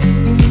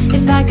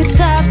 If I could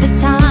stop the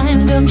time,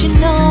 don't you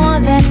know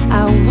that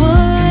I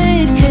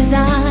would? 'Cause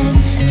I'm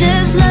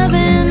just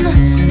loving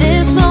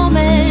this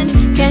moment.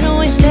 Can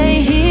we stay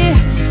here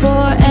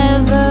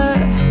forever?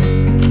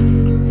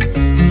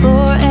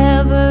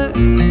 Forever.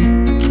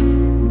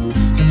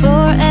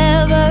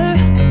 Forever.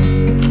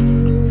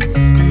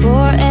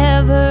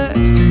 Forever.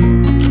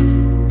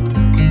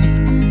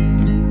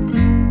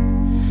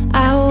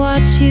 I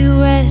watch you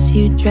as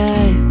you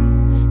drive.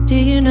 Do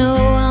you know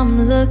I'm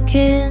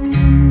looking?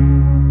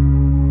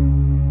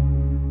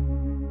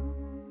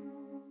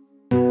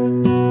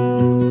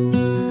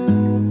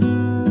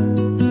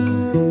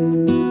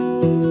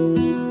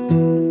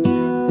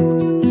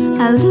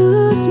 I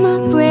lose my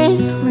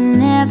breath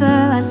whenever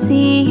I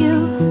see you.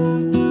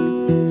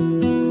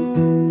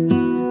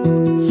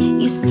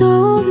 You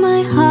stole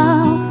my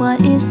heart, what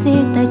is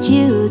it that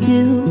you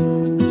do?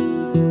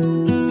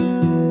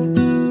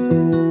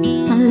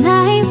 My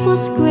life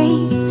was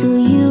great till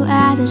you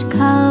added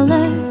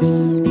colors.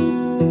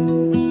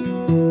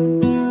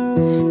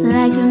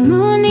 Like the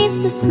moon needs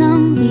the sun,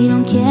 we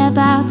don't care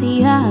about the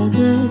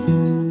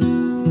others.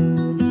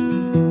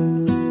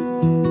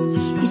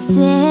 You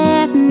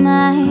set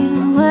my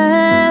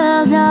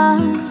world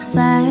on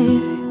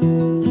fire.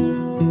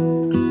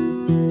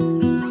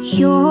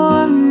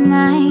 You're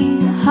my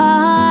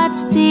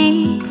heart's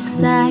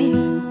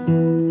desire.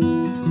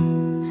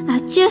 I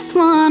just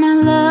wanna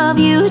love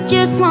you,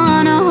 just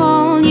wanna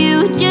hold you,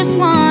 just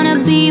wanna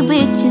be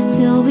with you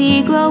till we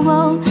grow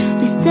old.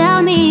 Please tell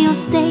me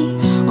you'll stay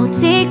or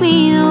take me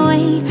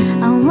away.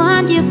 I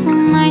want you for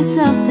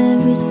myself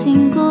every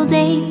single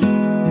day.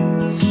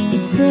 You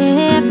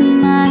set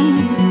my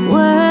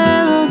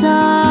world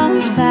on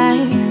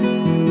fire.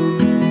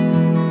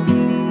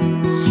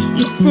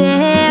 You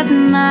set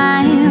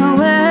my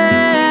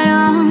world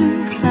on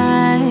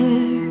fire.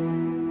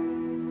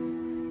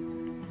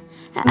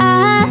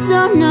 I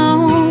don't know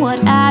what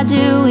I'd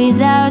do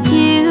without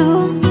you.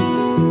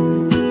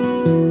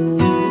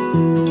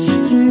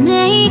 You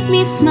make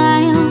me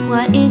smile,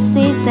 what is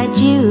it that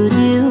you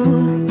do?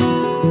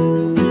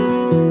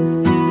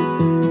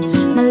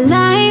 My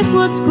life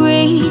was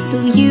great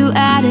till you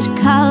added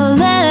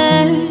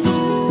colors.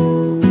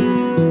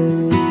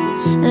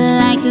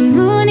 Like the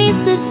moon is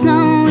the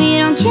sun, we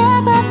don't care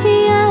about the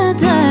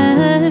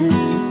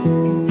others.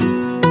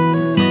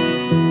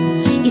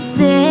 You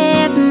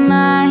set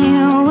my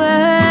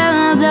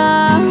world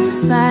on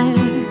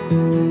fire.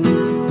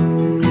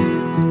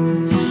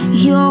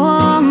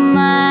 You're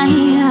my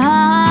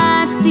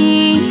heart's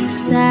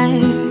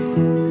desire.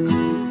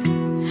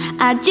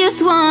 I just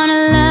wanna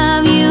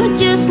love you,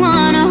 just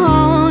wanna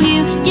hold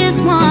you, just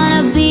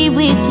wanna be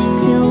with you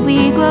till we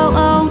grow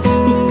old.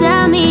 Please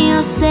tell me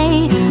you'll stay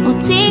or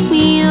take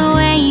me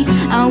away.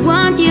 I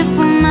want you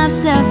for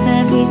myself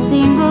every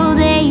single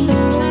day.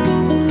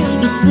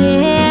 You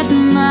set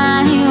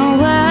my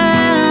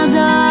world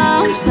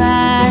on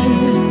fire.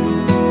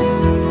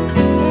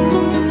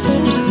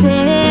 You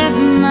set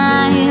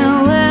my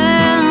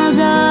world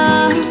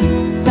on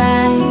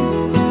fire.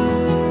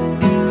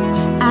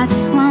 I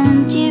just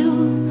want you,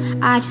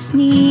 I just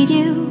need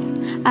you.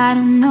 I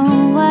don't know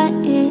what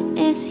it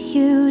is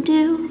you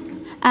do.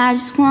 I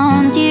just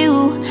want you,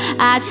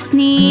 I just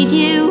need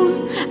you.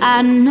 I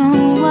don't know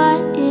what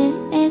it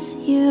is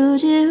you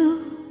do.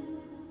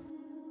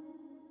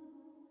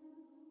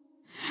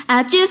 I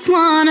just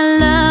wanna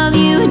love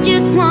you,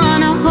 just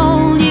wanna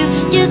hold you,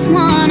 just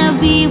wanna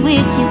be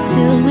with you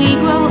till we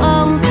grow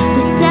old.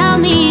 Just tell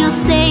me you'll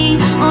stay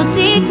or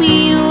take me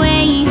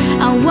away.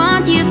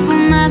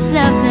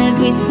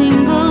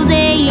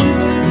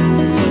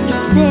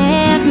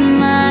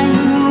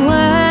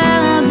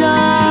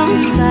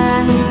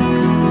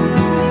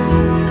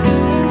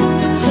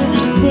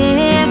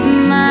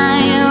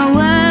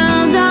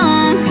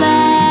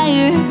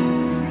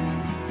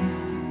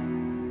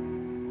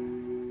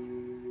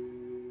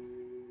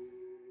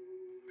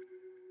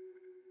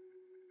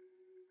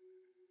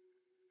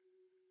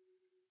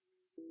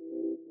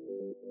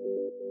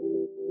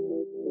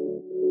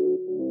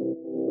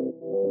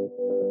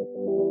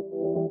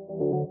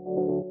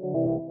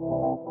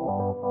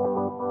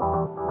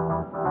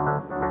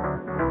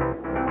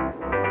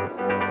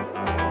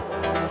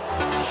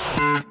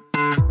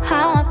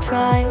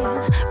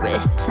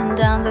 written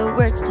down the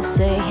words to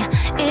say.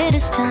 It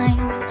is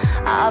time.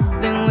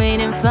 I've been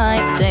waiting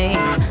 5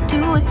 days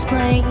to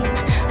explain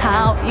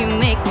how you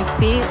make me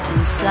feel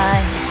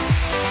inside.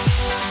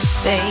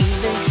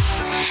 Baby,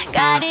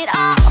 got it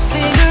all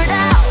figured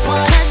out.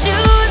 Wanna do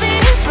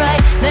this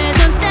right. There's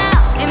no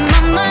doubt in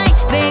my mind.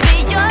 Baby,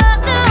 you're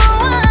the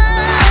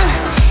one.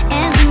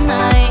 And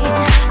tonight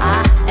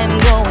I am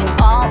going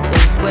all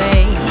the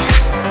way.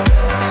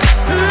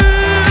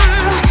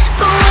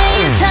 The way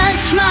you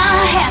touch my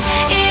hand,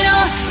 it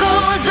all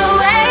goes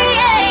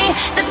away.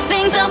 The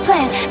things I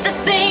planned, the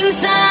things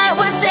I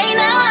would say.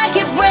 Now I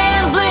keep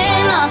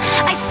rambling on.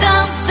 I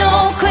sound so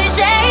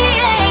cliche.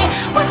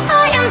 What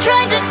I am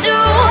trying to do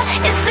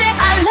is say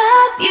I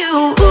love you.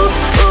 Ooh,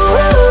 ooh,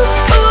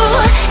 ooh.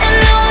 And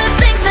all the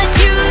things that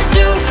you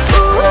do.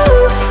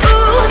 Ooh,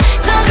 ooh.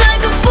 Sounds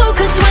like a fool,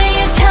 'cause when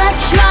you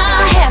touch my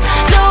hand,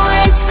 the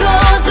words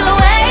goes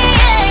away.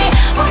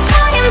 What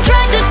I am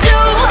trying to do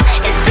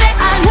is say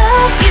I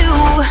love you.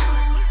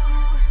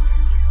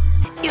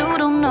 You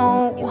don't know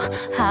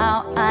how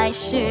I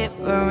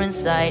shiver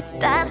inside.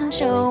 Doesn't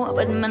show,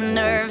 but my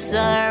nerves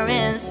are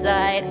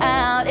inside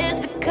out. It's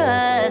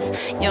because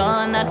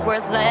you're not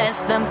worth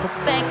less than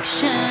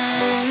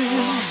perfection.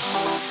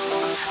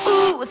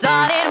 Ooh,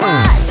 thought it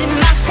was in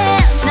my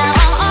hands. Now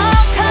I'm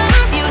all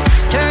confused,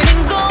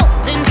 turning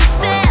gold into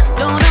sand.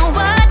 Don't know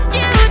what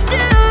you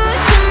do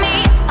to me.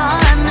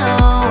 All I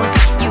know is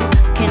you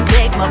can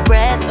take my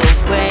breath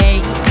away.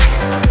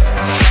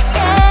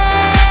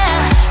 Yeah,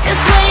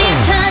 'cause when you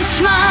touch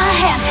my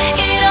hand,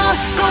 it all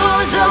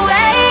goes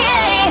away.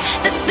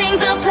 The things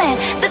I planned,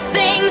 the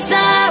things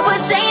I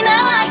would say.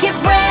 Now I keep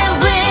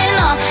rambling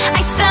on.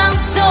 I sound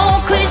so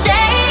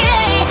cliche.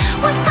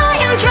 What I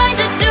am trying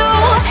to do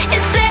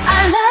is say I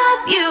love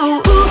you.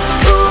 Ooh,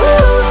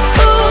 ooh,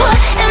 ooh.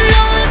 And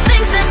all the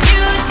things that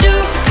you do.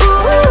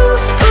 Ooh,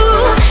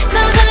 ooh.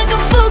 Sounds like a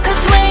fool,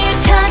 'cause when you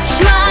touch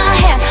my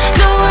hand,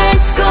 the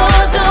words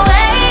goes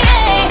away.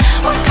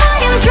 What I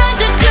am trying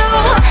to do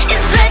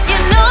is let you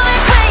know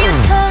that when you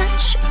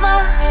touch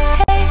my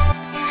hand,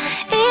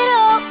 it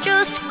all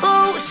just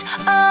goes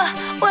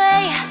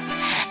away.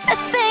 The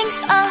things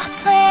I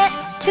plan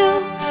to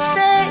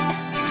say.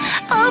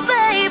 Oh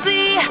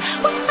baby,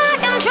 what I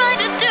am trying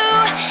to do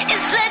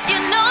is let you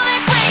know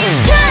that when you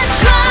touch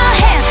my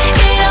hand,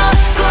 it all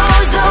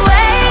goes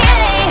away.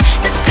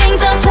 The things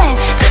I plan,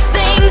 the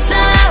things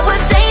I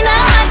would say.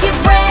 Now I keep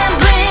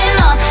rambling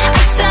on.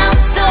 I sound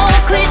so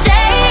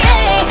cliche.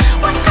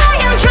 What I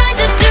am trying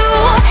to do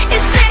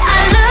is say I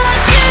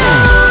love you.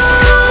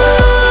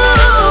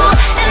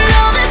 And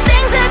all the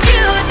things that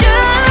you do.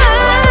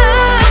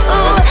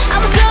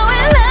 I'm so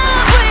in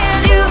love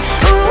with you.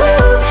 Ooh,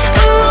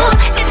 ooh.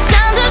 It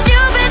sounds so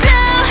stupid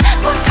now.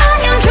 What I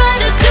am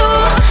trying to do,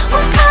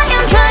 what I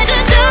am trying to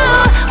do,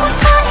 what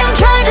I am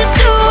trying to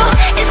do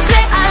is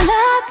say I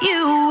love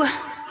you.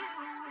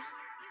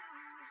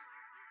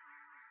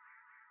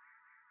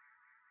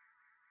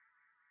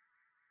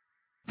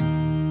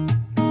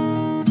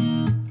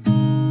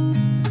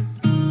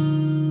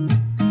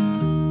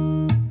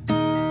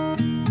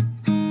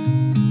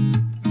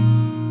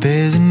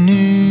 There's a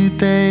new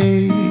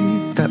day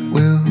that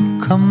will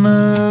come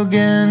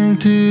again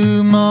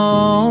tomorrow.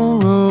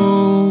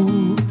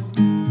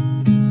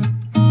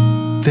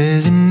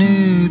 There's a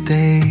new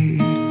day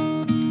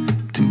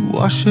to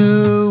wash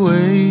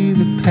away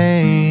the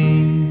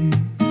pain.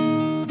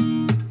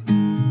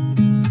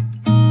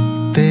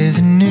 There's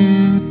a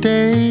new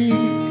day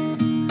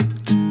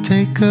to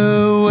take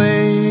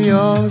away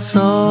your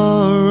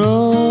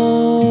sorrow.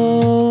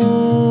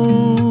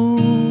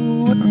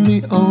 And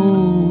the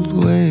old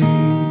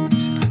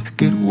ways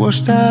get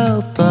washed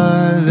out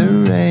by the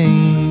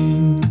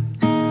rain.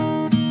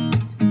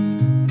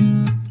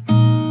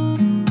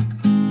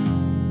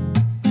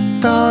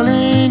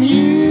 Darling,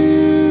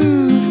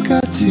 you've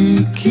got to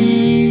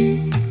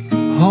keep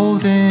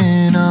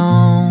holding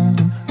on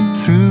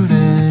through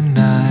the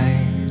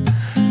night,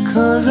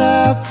 'cause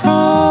I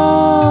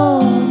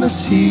promise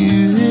you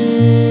this: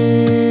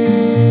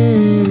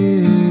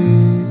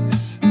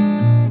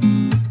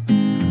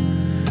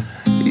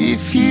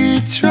 if you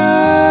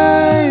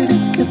try to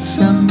get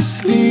some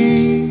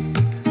sleep,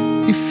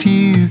 if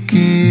you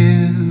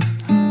give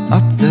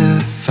up the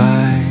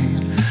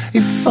fight,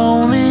 if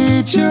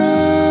only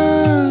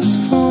just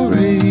for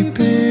a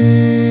bit,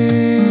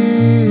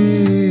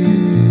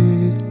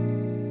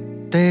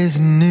 there's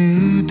a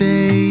new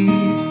day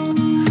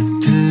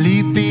to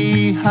leave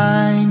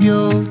behind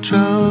your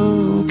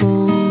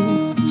troubles.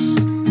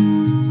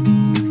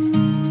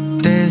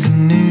 There's a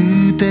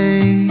new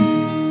day,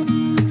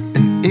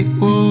 and it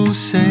will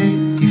set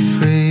you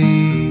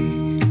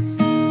free.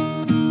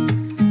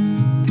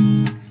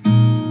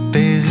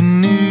 There's a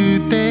new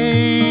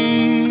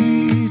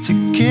day to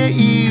get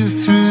you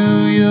through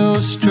your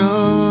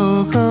struggles.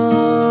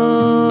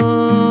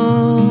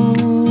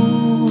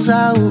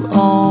 I will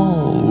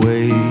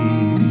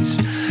always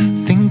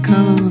think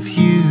of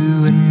you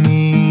and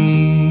me.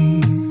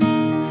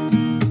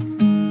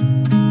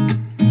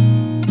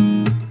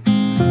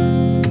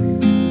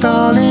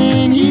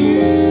 Darling,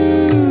 you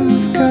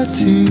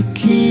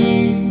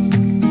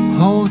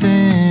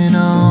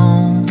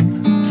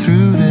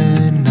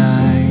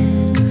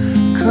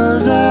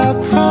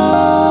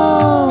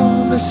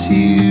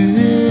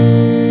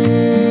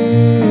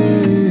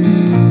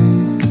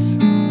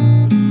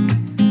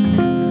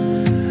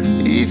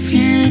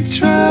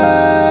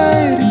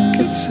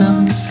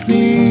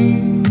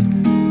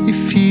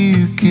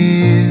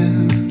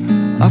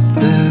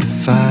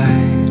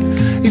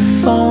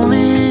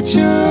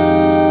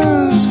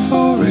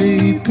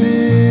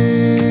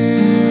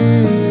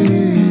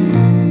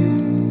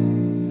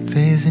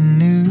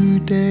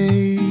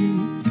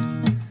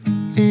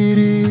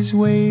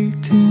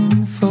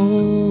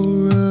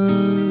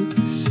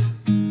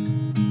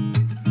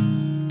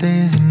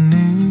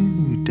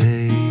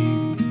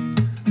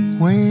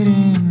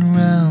waiting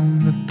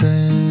round the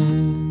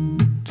bend.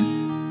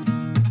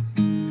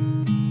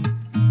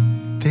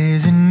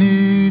 There's a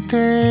new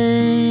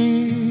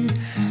day,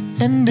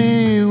 and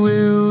it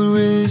will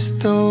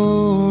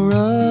restore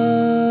us.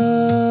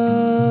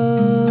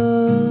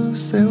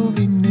 There'll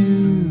be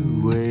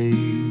new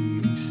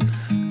ways.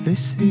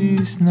 This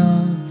is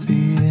not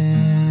the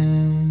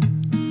end.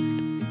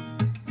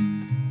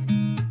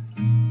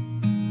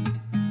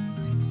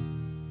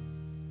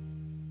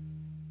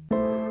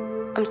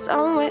 I'm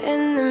somewhere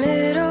in the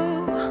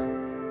middle,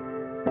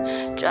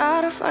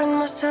 try to find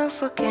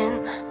myself again.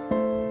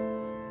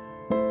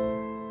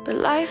 But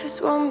life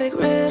is one big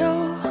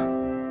riddle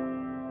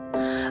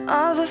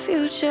of the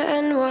future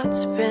and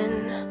what's been.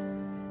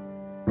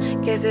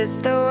 Guess it's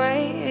the way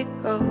it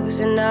goes,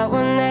 and I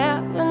will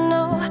never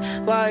know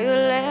why you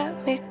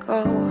let me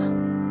go.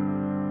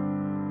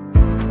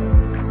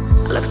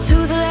 Look to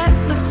the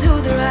left, look to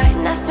the right,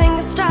 nothing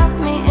can stop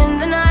me in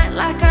the night,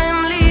 like I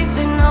am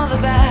leaving all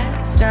the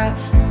bad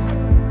stuff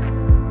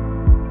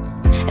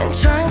and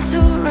trying to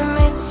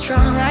remain so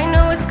strong. I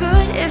know it's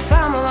good if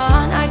I'm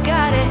alone. I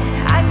got it,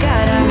 I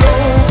gotta go,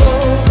 go,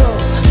 go,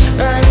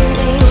 running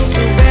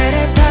to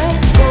better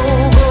times. Go,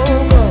 go,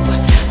 go,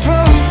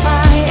 from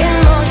my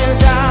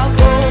emotions I'll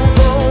go,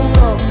 go,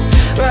 go,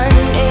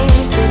 running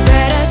to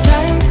better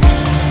times,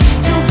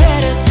 to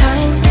better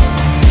times,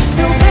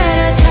 to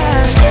better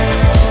times,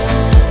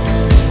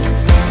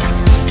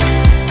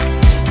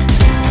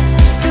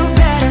 to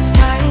better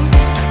times,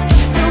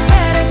 to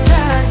better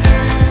times,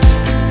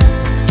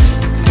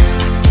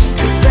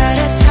 to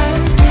better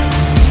times,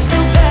 to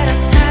better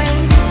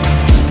times,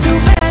 to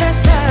better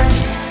times.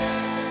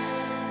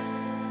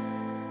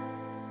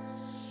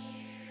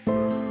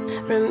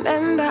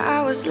 Remember I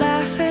was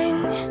laughing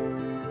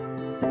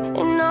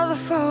in all the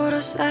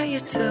photos that you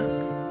took,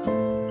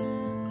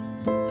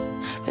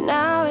 but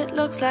now it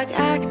looks like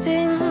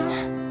acting,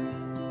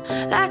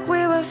 like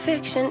we were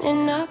fiction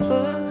in a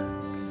book.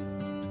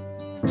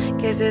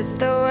 Guess it's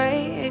the way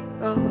it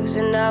goes,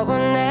 and I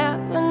will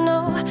never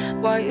know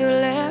why you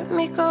let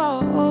me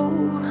go.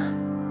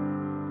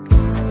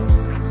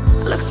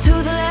 Look to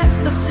the left,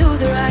 look to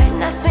the right,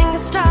 nothing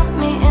can stop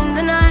me in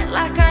the night,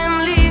 like I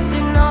am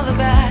leaving all the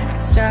bad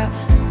stuff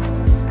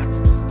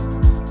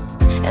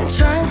and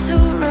trying to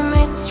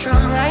remain so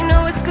strong. I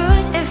know it's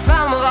good if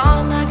I'm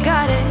alone. I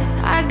got it,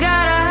 I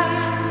gotta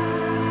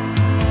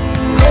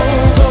go,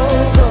 go,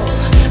 go,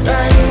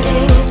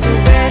 running to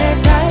better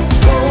times.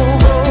 Go,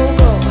 go,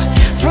 go,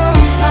 from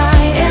my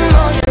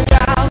emotions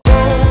I'll go,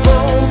 go,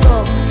 go,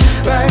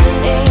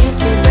 running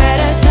to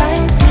better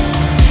times,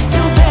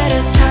 to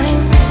better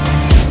times,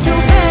 to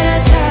better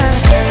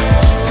times,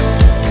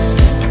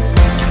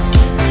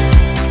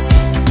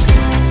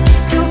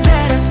 to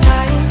better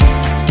times,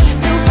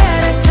 to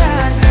better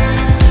times,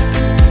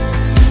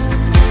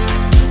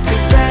 to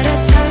better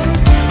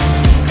times,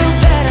 to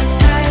better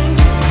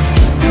times,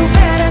 to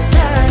better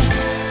times.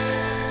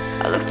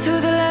 I look to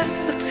the left,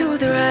 look to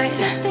the right,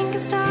 nothing can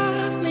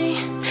stop me,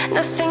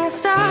 nothing can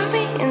stop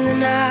me in the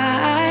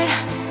night.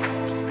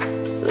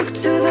 Look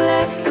to the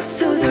left, look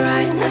to the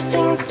right,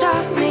 nothing can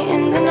stop me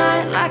in the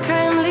night, like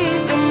I am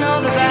leaving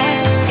all the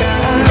bad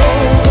stuff. Go,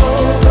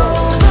 go, go,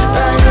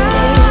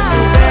 running to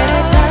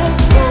better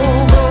times. Go,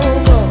 go,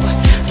 go,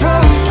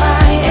 from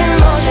my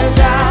emotions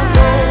I'll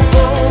go,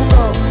 go,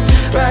 go,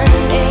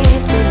 running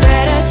to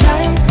better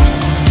times,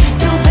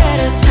 to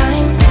better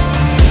times,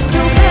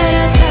 to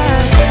better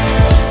times,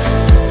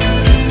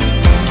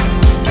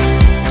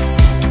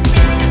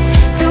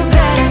 to better times, to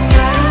better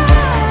times,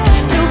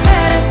 to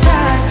better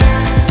times,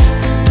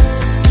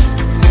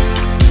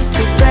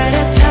 to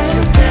better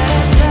times,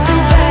 to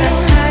better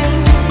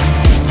times.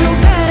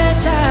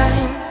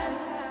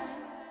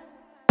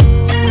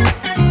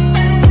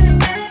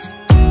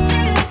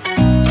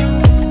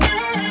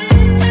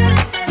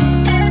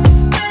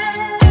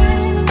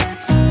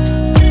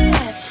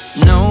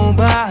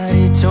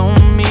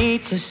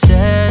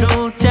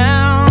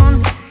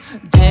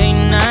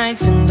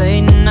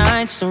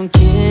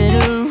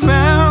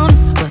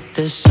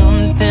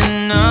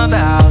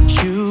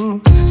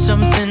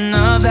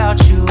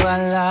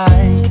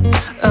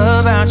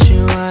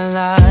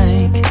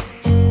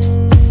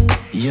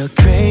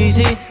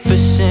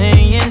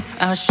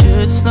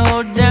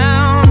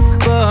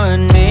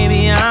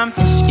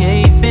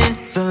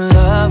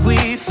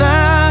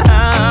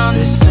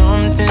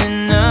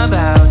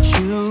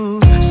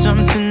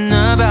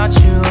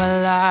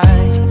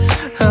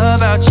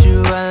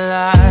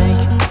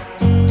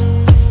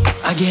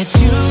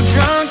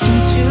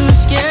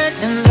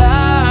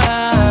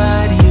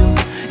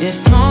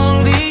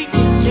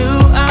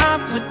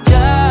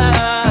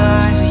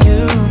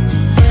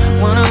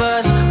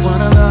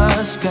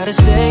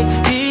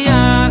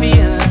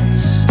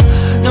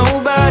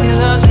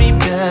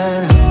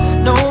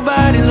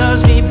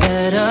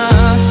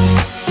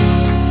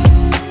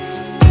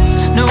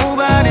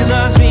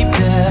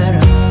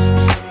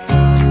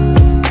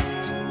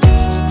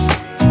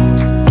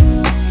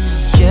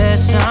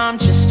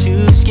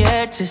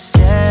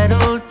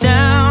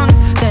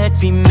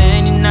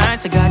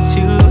 nights I got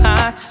too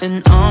high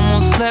and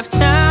almost left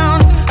town.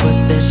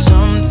 But there's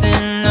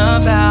something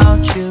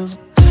about you,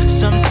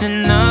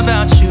 something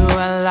about you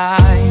I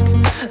like,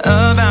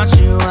 about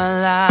you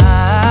I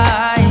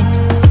like.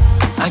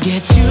 I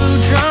get too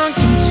drunk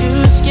and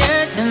too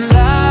scared and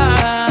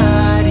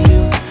lie to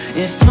you.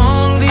 If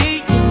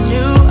only you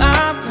knew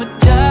I would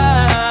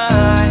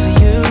die for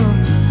you.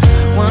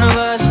 One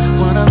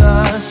of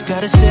us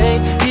gotta say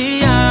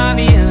the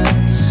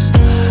obvious.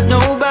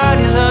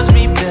 Nobody loves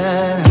me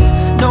better,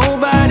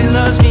 nobody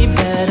loves me better.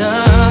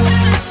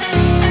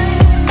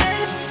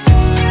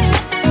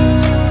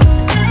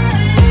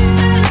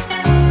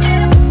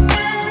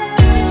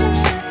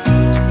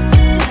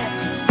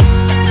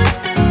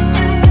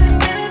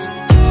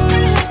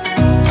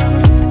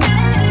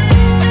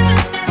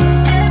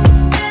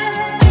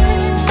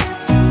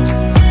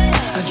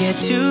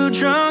 Too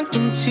drunk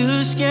and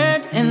too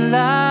scared and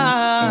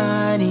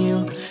lie to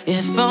you.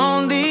 If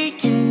only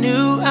you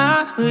knew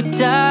I would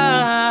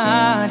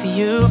die for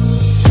you.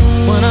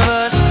 One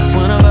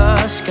of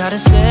us gotta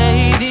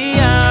say the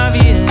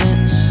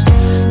obvious.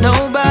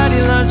 Nobody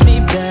loves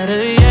me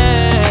better,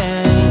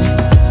 yeah.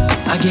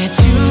 I get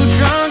too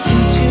drunk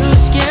and too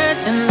scared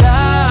and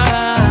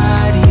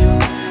lie to you.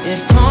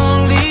 If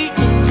only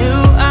you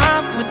knew I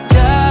would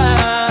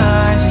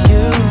die for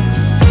you.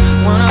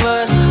 One of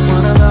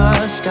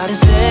us gotta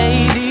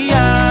say the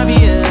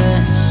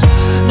obvious.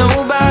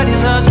 Nobody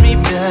loves me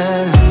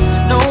better,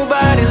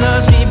 nobody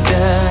loves me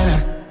better.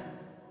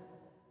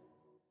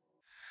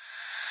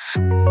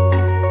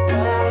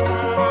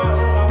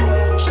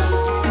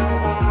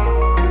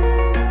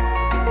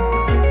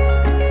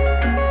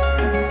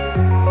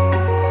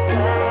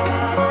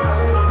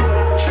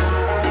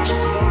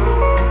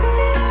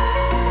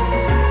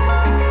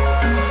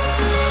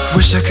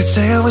 Wish I could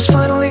say I was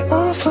finally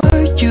over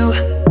you,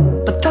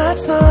 but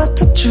that's not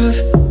the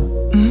truth.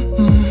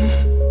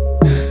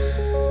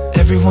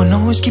 Everyone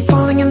always keep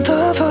falling in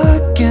love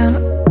again.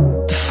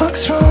 The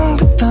fuck's wrong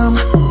with them?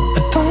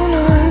 I don't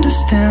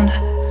understand.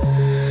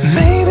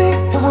 Maybe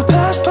it will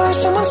pass by,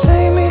 someone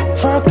save me.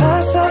 Before I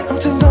pass out, I'm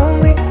too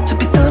lonely to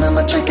be done.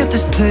 I'ma drink at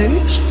this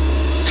place.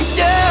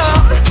 Yeah.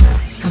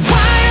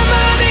 Why am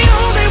I the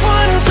only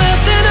one who's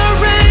left in the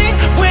rain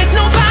with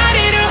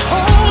nobody to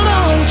hold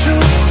on to?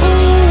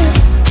 Ooh.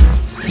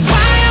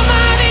 Why am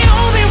I the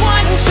only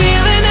one who's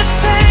feeling this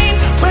pain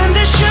when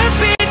there should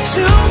be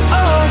two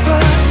of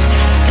us?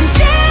 And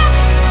yeah,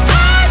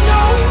 I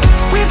know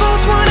we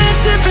both wanted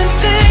different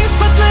things,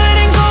 but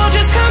letting go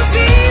just comes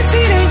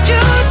easy to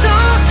you,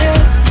 don't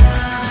it?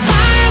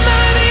 Why am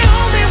I the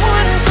only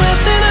one who's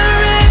left in the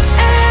rain?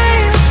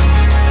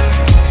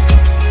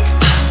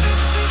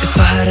 If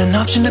I had an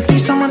option to be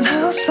someone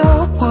else, I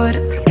would,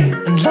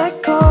 and let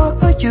go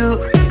of you.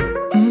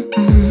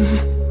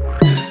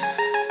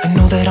 I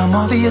know that I'm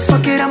obvious,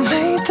 fuck it, I'm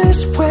made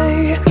this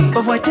way,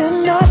 but why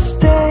didn't I